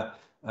now where,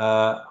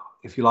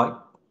 if you like,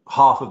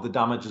 half of the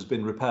damage has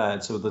been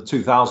repaired. So the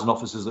 2,000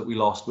 officers that we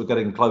lost, we're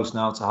getting close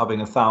now to having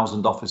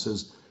 1,000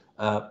 officers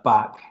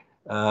back.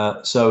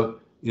 So,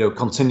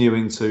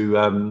 continuing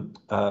to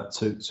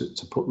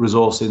put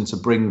resource in to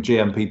bring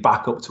GMP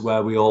back up to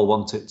where we all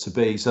want it to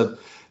be. So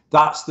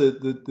that's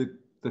the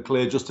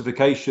clear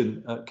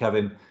justification,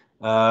 Kevin.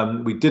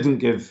 We didn't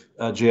give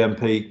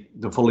GMP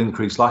the full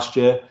increase last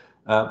year,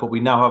 but we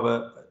now have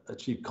a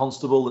Chief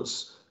Constable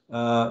that's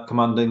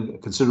commanding a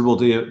considerable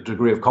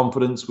degree of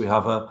confidence. We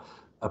have a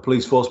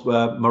police force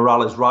where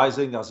morale is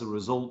rising as a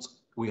result.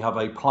 We have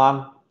a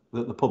plan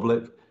that the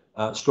public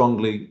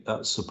strongly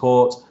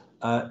support.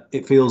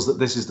 It feels that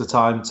this is the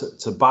time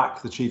to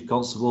back the Chief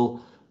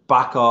Constable,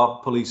 back our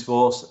police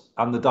force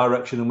and the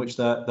direction in which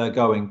they're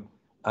going.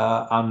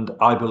 And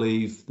I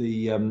believe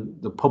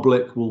the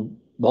public will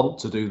want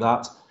to do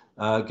that,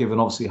 given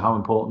obviously how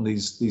important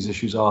these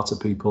issues are to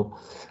people.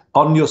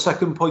 On your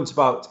second point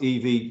about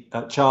EV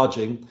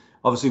charging,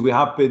 obviously we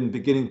have been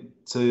beginning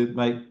to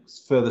make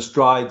further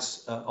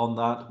strides on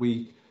that.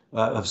 We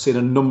have seen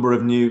a number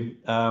of new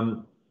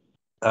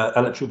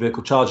electric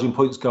vehicle charging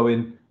points go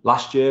in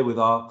last year with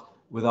our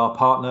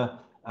partner,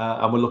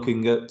 and we're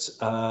looking at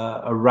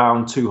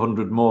around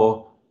 200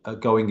 more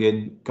going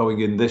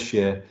in this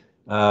year.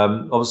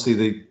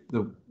 Obviously,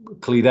 the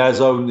clean air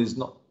zone is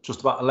not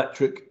just about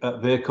electric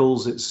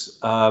vehicles; it's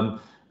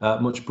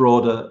much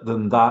broader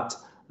than that.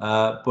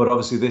 But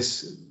obviously,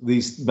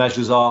 these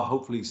measures are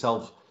hopefully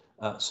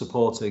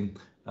self-supporting.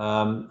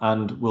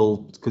 and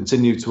we'll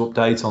continue to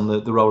update on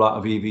the rollout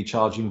of EV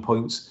charging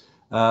points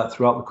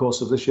throughout the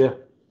course of this year.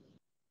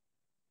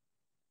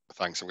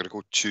 Thanks. I'm going to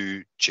go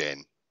to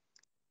Jen.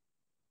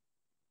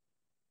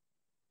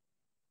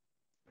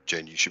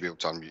 Jen, you should be able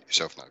to unmute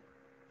yourself now.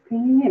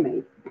 Can you hear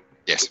me?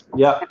 Yes.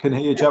 Yeah, can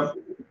hear you, Jen.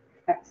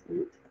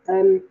 Excellent.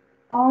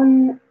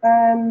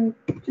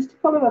 Just to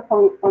follow up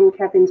on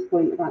Kevin's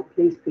point about the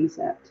police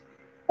precept,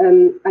 I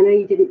know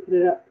you didn't put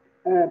it up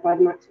by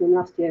the maximum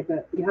last year,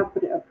 but you have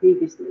put it up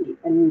previously,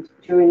 and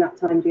during that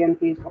time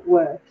GMP has got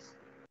worse.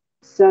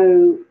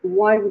 So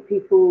why would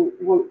people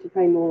want to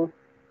pay more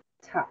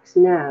tax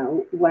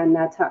now when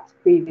their tax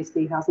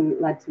previously hasn't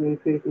led to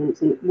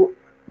improvements? And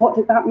what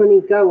did that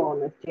money go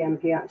on if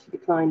GMP actually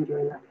declined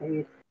during that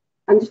period?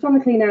 And just on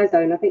the clean air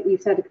zone, I think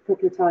you've said a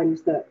couple of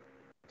times that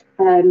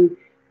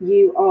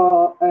you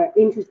are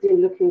interested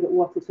in looking at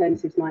what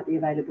alternatives might be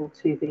available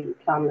to the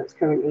plan that's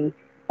currently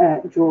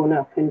drawn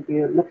up, and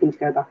you're looking to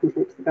go back and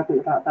talk to the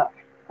government about that.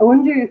 I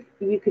wonder if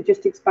you could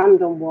just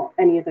expand on what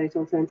any of those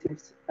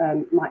alternatives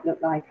might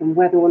look like, and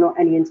whether or not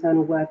any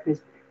internal work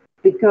has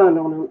begun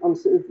on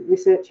sort of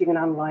researching and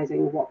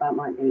analysing what that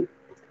might be.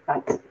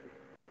 Thanks.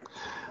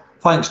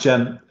 Thanks,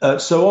 Jen.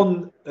 So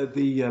on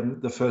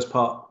the first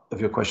part of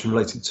your question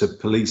related to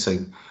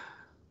policing,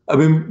 I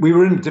mean, we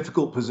were in a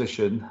difficult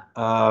position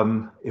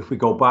if we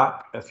go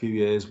back a few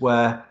years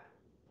where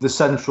the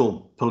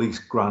central police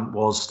grant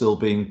was still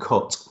being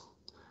cut.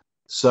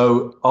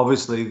 So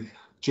obviously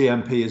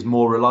GMP is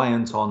more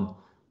reliant on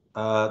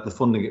the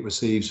funding it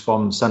receives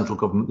from central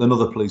government than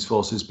other police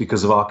forces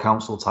because of our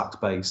council tax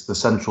base. The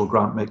central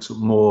grant makes up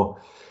more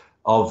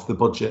of the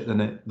budget than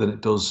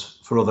it does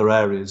for other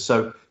areas.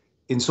 So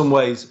in some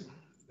ways,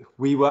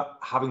 we were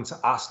having to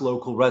ask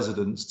local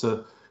residents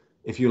to,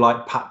 if you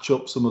like, patch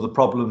up some of the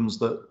problems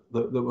that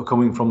were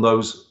coming from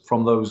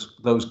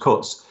those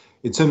cuts.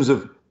 In terms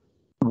of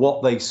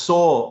what they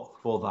saw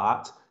for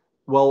that,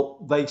 well,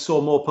 they saw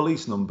more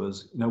police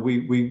numbers. You know,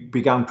 we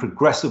began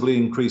progressively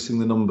increasing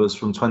the numbers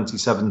from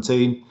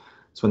 2017,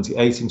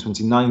 2018,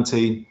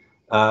 2019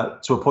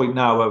 to a point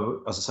now where,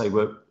 as I say,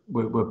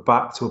 we're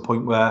back to a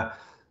point where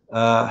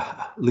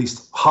at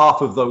least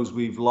half of those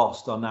we've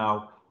lost are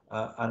now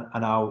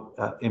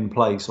in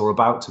place or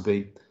about to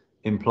be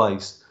in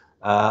place,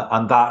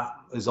 and that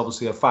is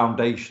obviously a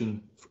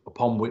foundation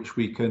upon which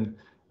we can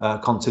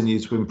continue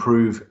to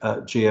improve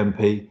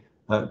GMP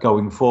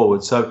going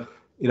forward. So,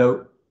 you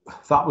know,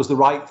 that was the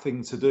right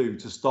thing to do,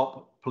 to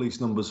stop police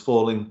numbers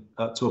falling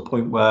to a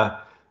point where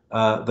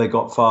they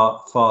got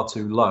far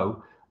too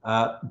low.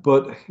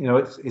 But you know,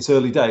 it's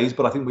early days,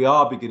 but I think we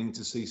are beginning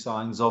to see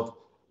signs of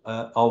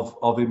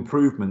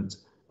improvement.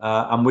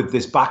 And with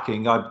this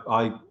backing,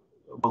 I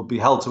will be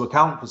held to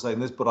account for saying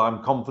this, but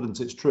I'm confident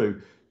it's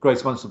true.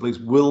 Greater Manchester Police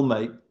will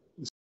make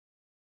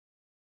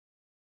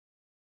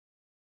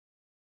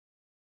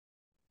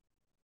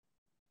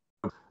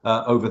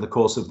over the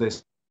course of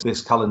this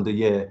calendar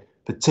year,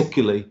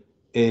 particularly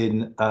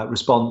in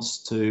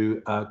response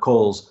to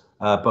calls,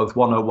 both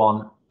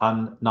 101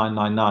 and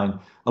 999.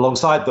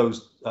 Alongside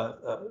those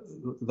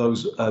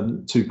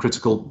two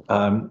critical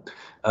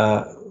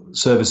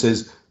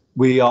services,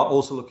 we are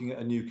also looking at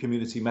a new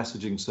community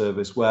messaging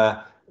service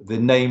where the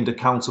named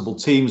accountable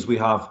teams we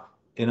have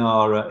in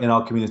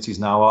our communities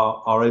now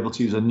are able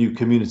to use a new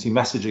community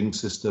messaging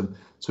system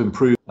to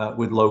improve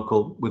with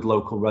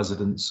local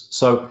residents.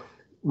 So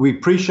we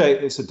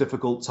appreciate it's a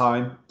difficult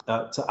time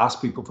to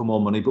ask people for more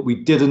money, but we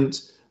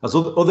didn't, as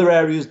other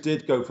areas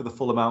did go for the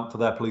full amount for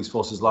their police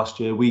forces last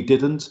year, we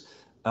didn't.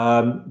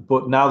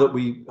 But now that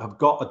we have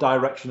got a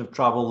direction of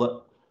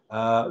travel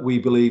that we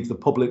believe the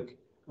public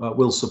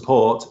will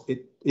support,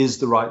 it is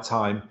the right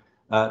time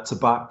to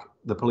back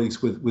the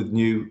police with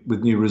new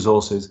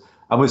resources.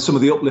 And with some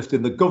of the uplift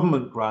in the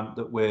government grant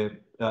that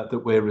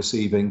we're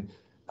receiving,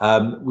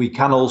 we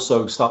can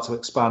also start to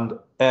expand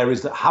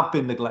areas that have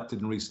been neglected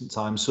in recent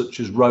times,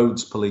 such as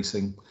roads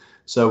policing.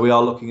 So we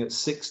are looking at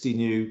 60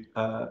 new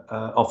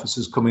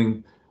officers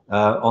coming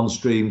on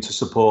stream to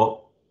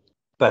support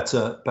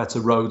better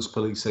roads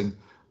policing,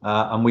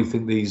 and we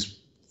think these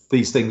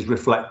things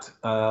reflect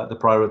the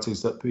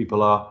priorities that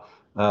people are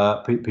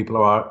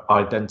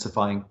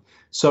identifying.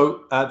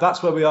 So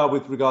that's where we are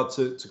with regard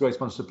to Greater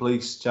Manchester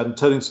Police. Jen,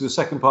 turning to the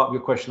second part of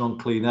your question on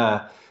clean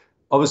air,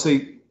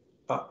 obviously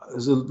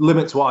there's a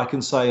limit to what I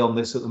can say on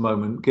this at the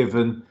moment,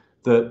 given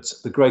that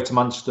the Greater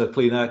Manchester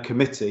Clean Air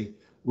Committee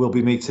will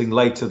be meeting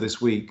later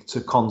this week to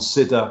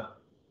consider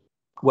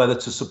whether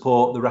to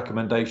support the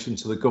recommendation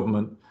to the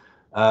government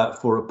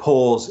for a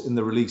pause in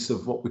the release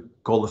of what we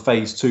call the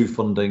phase 2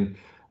 funding,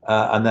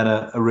 and then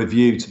a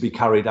review to be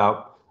carried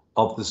out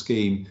of the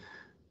scheme.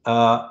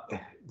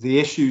 The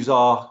issues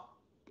are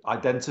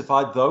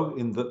identified, though,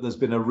 in that there's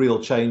been a real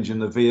change in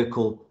the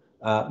vehicle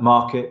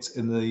market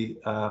in the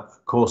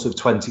course of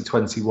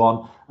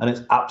 2021, and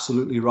it's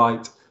absolutely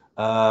right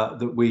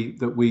that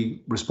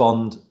we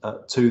respond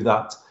to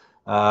that.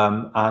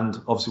 And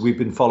obviously we've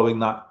been following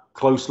that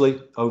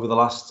closely over the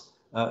last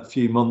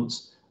few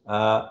months.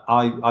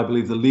 I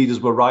believe the leaders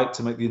were right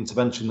to make the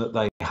intervention that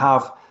they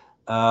have,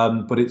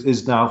 but it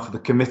is now for the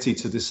committee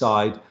to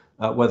decide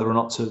whether or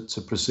not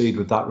to proceed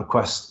with that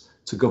request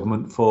to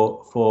government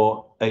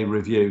for a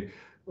review.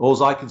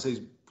 All I can say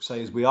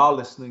is we are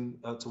listening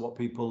to what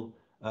people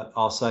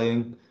are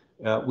saying.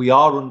 We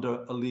are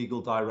under a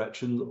legal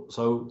direction.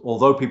 So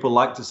although people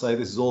like to say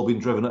this has all been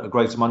driven at a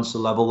Greater Manchester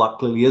level, that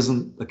clearly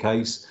isn't the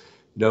case.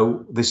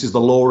 This is the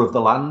law of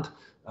the land.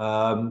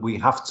 We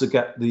have to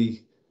get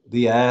the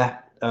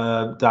air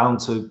down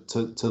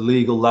to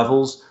legal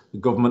levels. The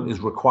government is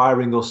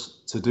requiring us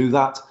to do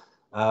that.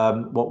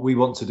 What we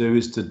want to do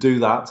is to do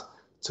that,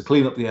 to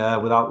clean up the air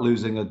without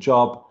losing a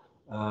job,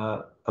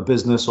 a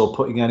business, or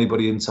putting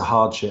anybody into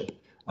hardship.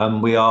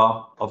 And we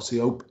are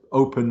obviously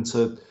open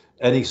to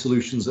any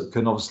solutions that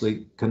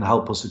can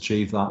help us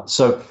achieve that.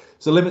 So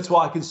there's a limit to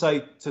what I can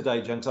say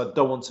today, Jen, because I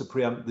don't want to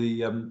preempt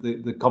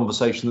the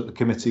conversation that the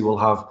committee will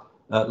have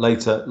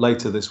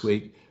later this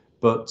week.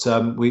 But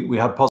we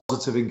had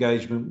positive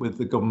engagement with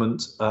the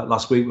government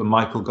last week when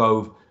Michael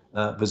Gove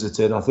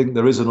visited. I think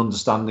there is an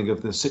understanding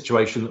of the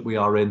situation that we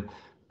are in,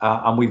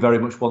 and we very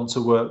much want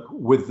to work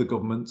with the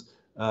government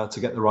to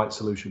get the right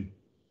solution.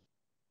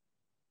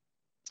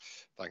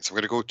 Thanks. I'm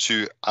going to go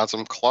to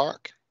Adam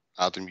Clark.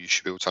 Adam, you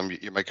should be able to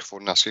unmute your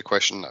microphone and ask your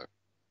question now.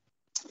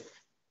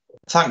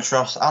 Thanks,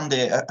 Ross. Andy,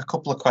 a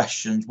couple of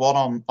questions.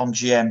 One on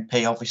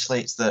GMP.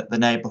 Obviously, it's the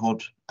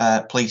neighbourhood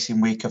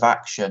policing week of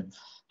action.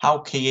 How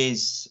key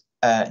is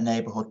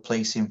neighbourhood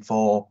policing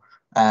for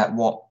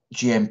what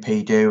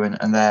GMP do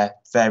and their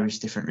various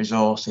different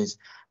resources?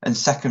 And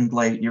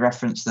secondly, you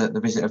referenced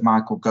the visit of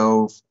Michael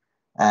Gove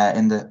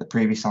in the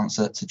previous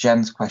answer to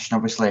Jen's question.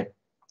 Obviously,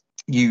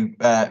 you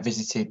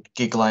visited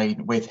Gig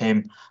Lane with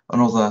him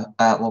and other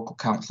local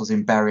councillors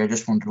in Bury. I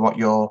just wondered what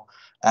your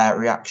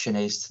reaction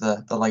is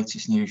to the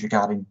latest news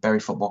regarding Bury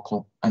Football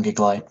Club and Gig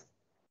Lane.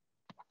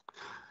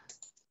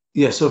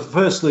 Yeah, so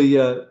firstly,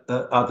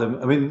 Adam,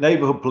 I mean,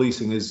 neighbourhood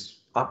policing is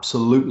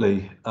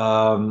absolutely,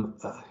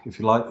 if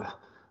you like,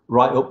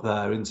 right up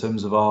there in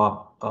terms of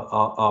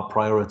our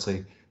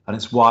priority. And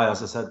it's why,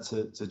 as I said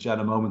to Jen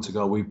a moment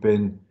ago, we've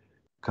been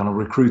kind of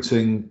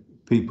recruiting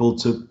people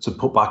to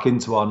put back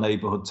into our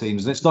neighbourhood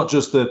teams. And it's not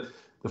just the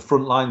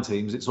frontline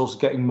teams, it's also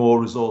getting more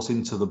resource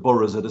into the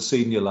boroughs at a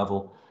senior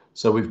level.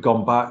 So we've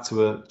gone back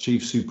to a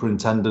chief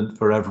superintendent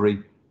for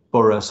every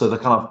borough. So the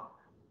kind of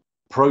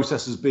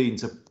process has been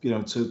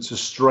to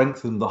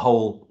strengthen the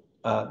whole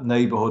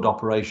neighbourhood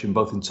operation,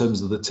 both in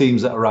terms of the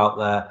teams that are out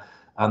there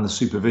and the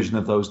supervision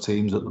of those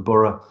teams at the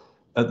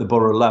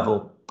borough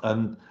level.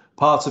 And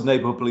part of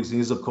neighbourhood policing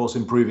is, of course,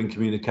 improving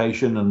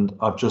communication, and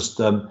I've just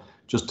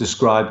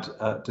described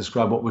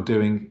what we're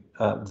doing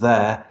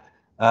there.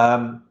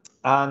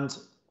 And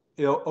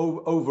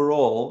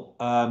overall,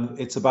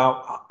 it's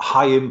about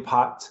high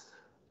impact,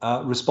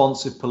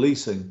 responsive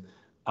policing.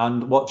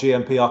 And what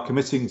GMP are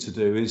committing to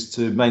do is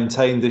to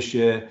maintain this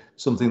year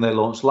something they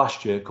launched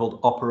last year called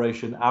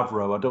Operation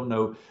Avro. I don't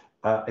know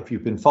if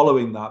you've been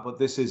following that, but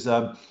this is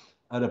an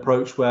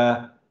approach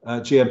where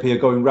GMP are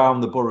going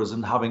round the boroughs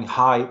and having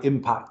high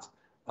impact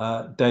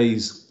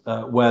days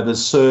where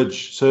there's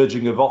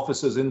surging of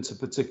officers into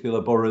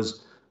particular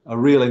boroughs, a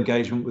real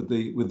engagement with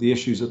the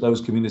issues that those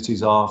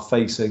communities are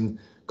facing,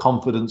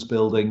 confidence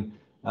building.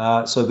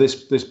 So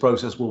this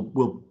process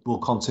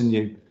will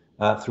continue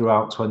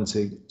throughout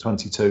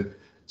 2022.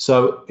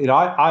 So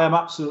I am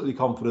absolutely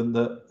confident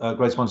that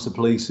Greater Manchester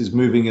Police is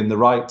moving in the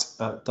right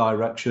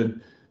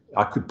direction.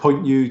 I could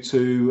point you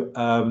to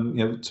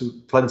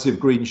to plenty of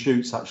green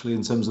shoots actually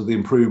in terms of the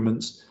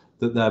improvements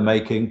that they're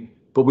making,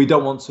 but we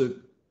don't want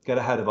to get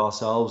ahead of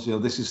ourselves.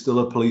 This is still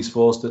a police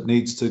force that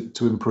needs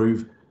to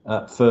improve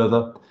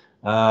further,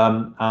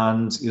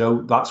 and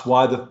that's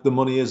why the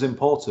money is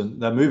important.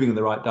 They're moving in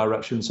the right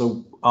direction,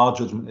 so our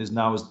judgment is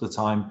now is the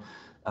time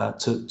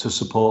to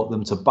support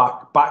them, to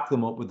back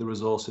them up with the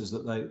resources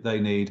that they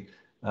need,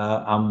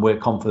 and we're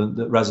confident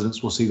that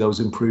residents will see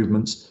those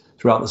improvements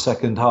throughout the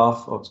second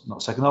half, or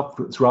not second half,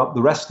 but throughout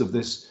the rest of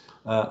this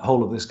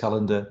whole of this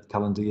calendar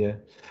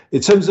year.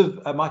 In terms of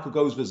Michael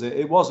Gove's visit,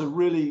 it was a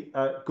really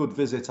good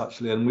visit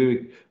actually, and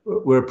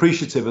we're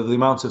appreciative of the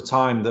amount of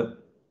time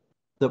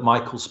that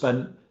Michael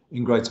spent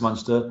in Greater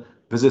Manchester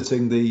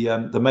visiting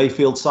the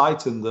Mayfield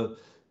site and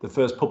the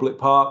first public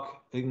park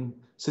in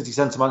city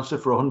centre Manchester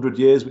for 100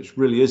 years, which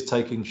really is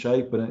taking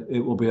shape, and it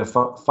will be a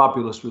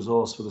fabulous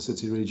resource for the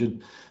city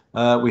region.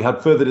 We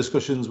had further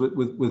discussions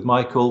with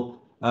Michael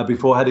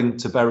before heading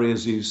to Bury,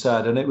 as you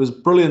said, and it was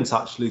brilliant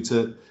actually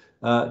to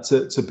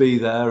be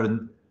there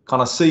and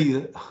kind of see.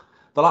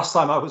 The last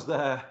time I was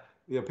there,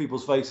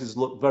 people's faces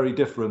looked very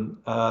different.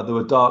 There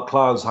were dark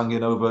clouds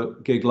hanging over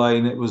Gig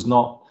Lane. It was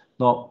not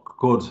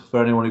good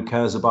for anyone who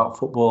cares about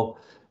football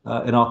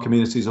in our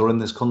communities or in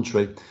this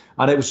country.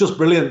 And it was just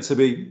brilliant to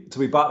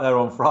be back there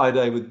on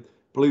Friday with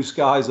blue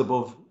skies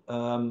above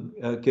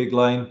Gig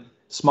Lane,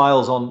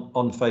 smiles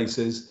on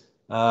faces,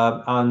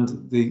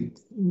 and the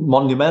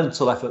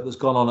monumental effort that's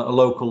gone on at a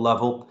local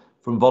level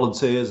from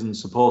volunteers and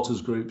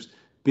supporters groups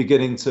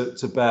beginning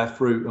to bear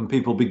fruit, and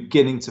people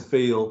beginning to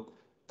feel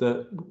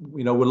that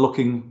we're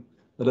looking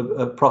at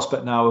a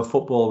prospect now of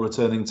football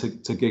returning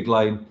to Gig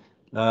Lane.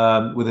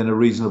 within a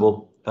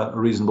reasonable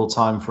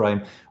time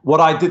frame. What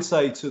I did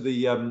say to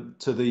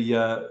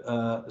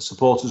the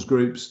supporters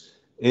groups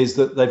is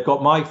that they've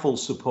got my full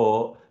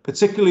support,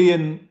 particularly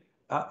in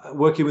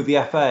working with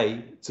the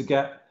FA to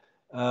get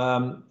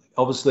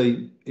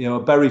obviously a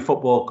Bury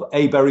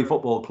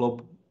Football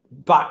Club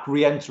back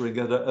re-entering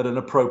at an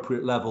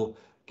appropriate level,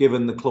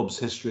 given the club's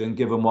history and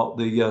given what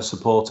the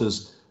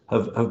supporters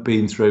have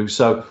been through.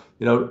 So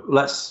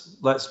let's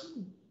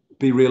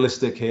be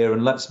realistic here,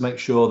 and let's make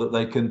sure that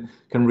they can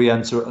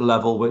re-enter at a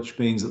level which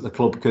means that the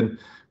club can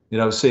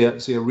see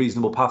a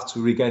reasonable path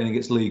to regaining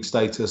its league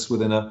status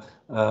within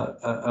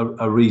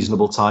a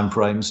reasonable time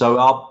frame. So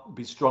I'll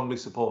be strongly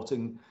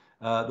supporting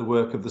the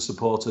work of the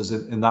supporters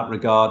in that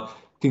regard.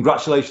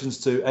 Congratulations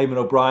to Eamon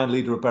O'Brien,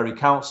 leader of Bury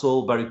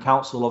Council. Bury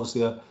Council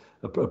obviously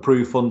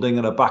approved funding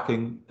and are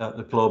backing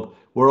the club.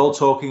 We're all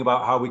talking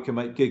about how we can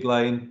make Gig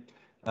Lane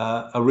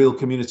a real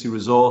community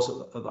resource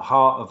at the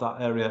heart of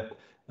that area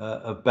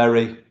of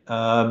Bury.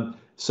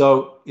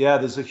 So yeah,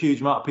 there's a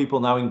huge amount of people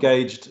now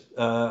engaged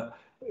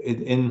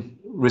in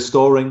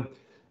restoring,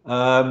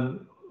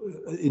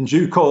 in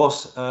due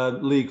course,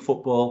 league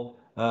football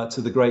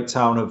to the great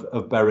town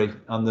of Bury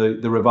and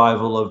the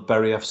revival of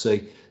Bury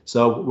FC.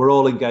 So we're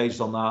all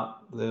engaged on that.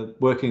 They're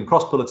working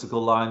across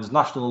political lines,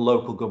 national and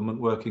local government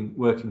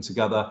working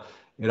together.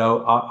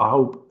 I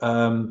hope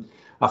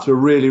after a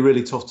really,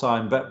 really tough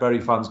time, Bury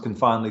fans can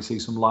finally see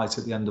some light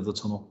at the end of the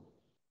tunnel.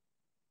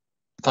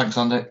 Thanks,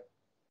 Andy.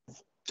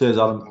 Cheers,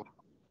 Adam.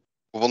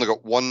 We've only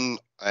got one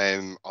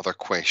other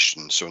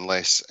question, so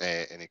unless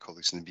any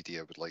colleagues in the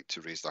media would like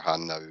to raise their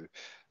hand now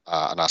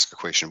and ask a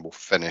question, we'll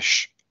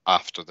finish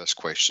after this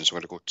question. So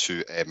I'm going to go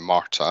to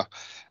Marta.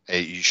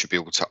 You should be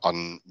able to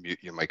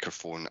unmute your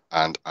microphone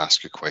and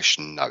ask your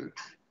question now.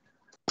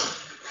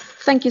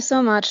 Thank you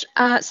so much.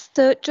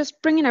 So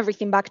just bringing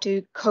everything back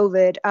to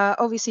COVID,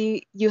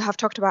 obviously you have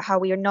talked about how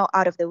we are not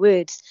out of the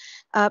woods,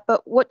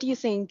 but what do you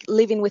think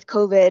living with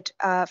COVID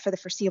for the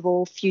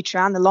foreseeable future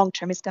and the long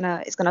term is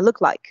gonna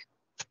look like?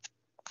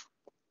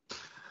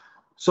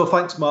 So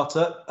thanks,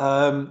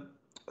 Marta.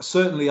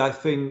 Certainly, I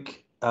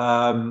think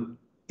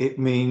it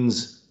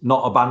means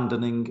not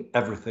abandoning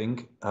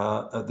everything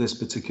at this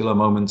particular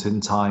moment in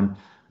time.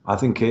 I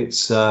think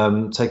it's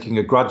taking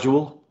a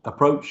gradual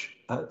approach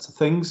to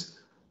things.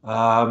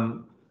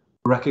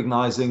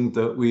 Recognizing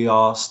that we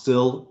are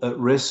still at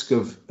risk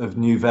of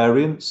new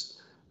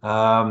variants.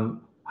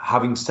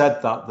 Having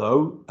said that,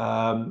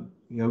 though,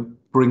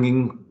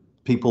 bringing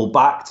people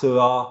back to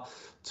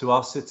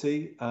our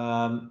city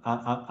and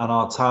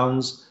our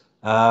towns,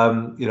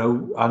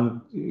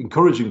 and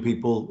encouraging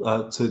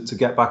people to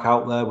get back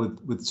out there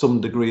with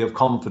some degree of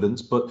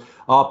confidence. But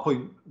our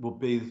point would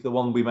be the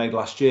one we made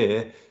last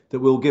year, that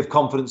we'll give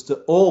confidence to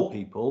all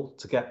people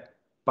to get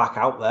back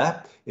out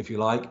there, if you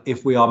like,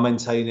 if we are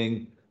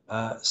maintaining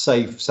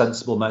safe,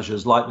 sensible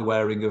measures like the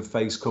wearing of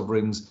face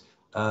coverings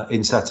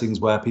in settings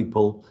where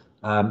people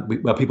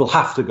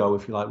have to go,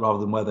 if you like, rather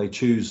than where they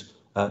choose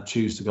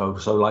to go.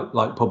 So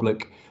like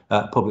public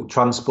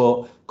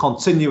transport.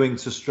 Continuing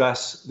to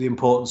stress the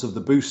importance of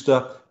the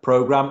booster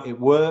programme. It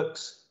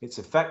works. It's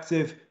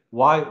effective.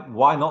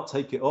 Why not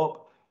take it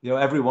up?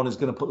 Everyone is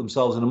going to put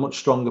themselves in a much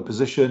stronger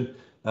position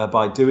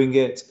by doing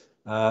it.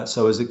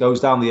 So as it goes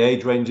down the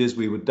age ranges,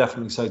 we would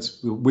definitely say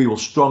we will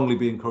strongly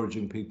be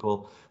encouraging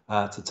people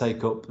to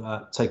take up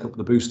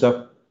the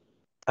booster.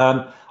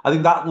 I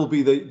think that will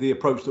be the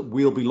approach that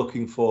we'll be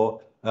looking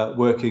for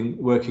working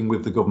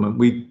with the government.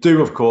 We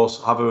do, of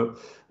course, have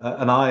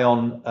an eye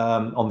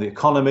on the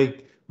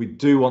economy. We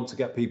do want to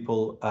get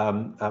people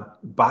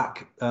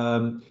back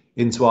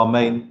into our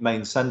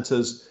main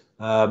centres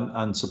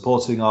and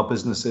supporting our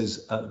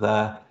businesses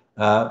there.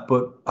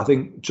 But I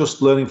think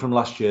just learning from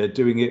last year,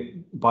 doing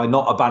it by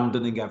not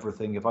abandoning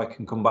everything, if I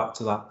can come back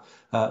to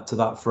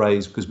that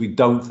phrase, because we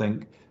don't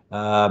think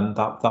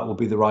that will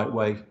be the right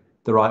way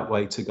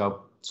to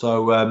go.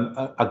 So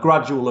a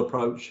gradual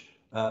approach,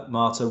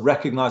 Marta,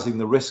 recognising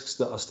the risks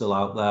that are still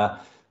out there.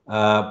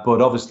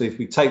 But obviously, if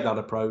we take that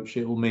approach,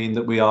 it will mean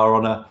that we are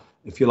on a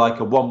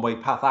one-way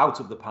path out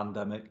of the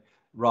pandemic,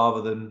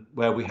 rather than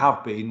where we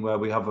have been, where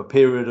we have a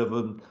period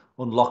of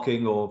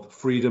unlocking or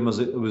freedom, as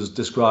it was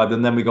described,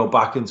 and then we go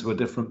back into a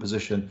different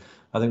position.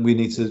 I think we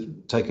need to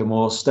take a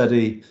more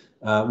steady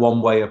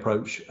one-way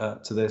approach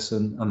to this,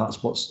 and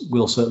that's what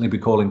we'll certainly be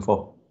calling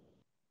for.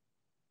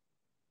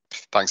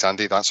 Thanks,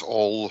 Andy. That's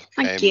all.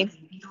 Thank you.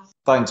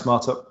 Thanks,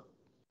 Marta.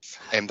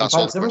 That's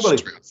all the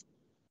questions we have.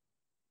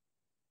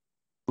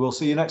 We'll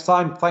see you next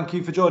time. Thank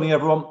you for joining,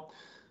 everyone.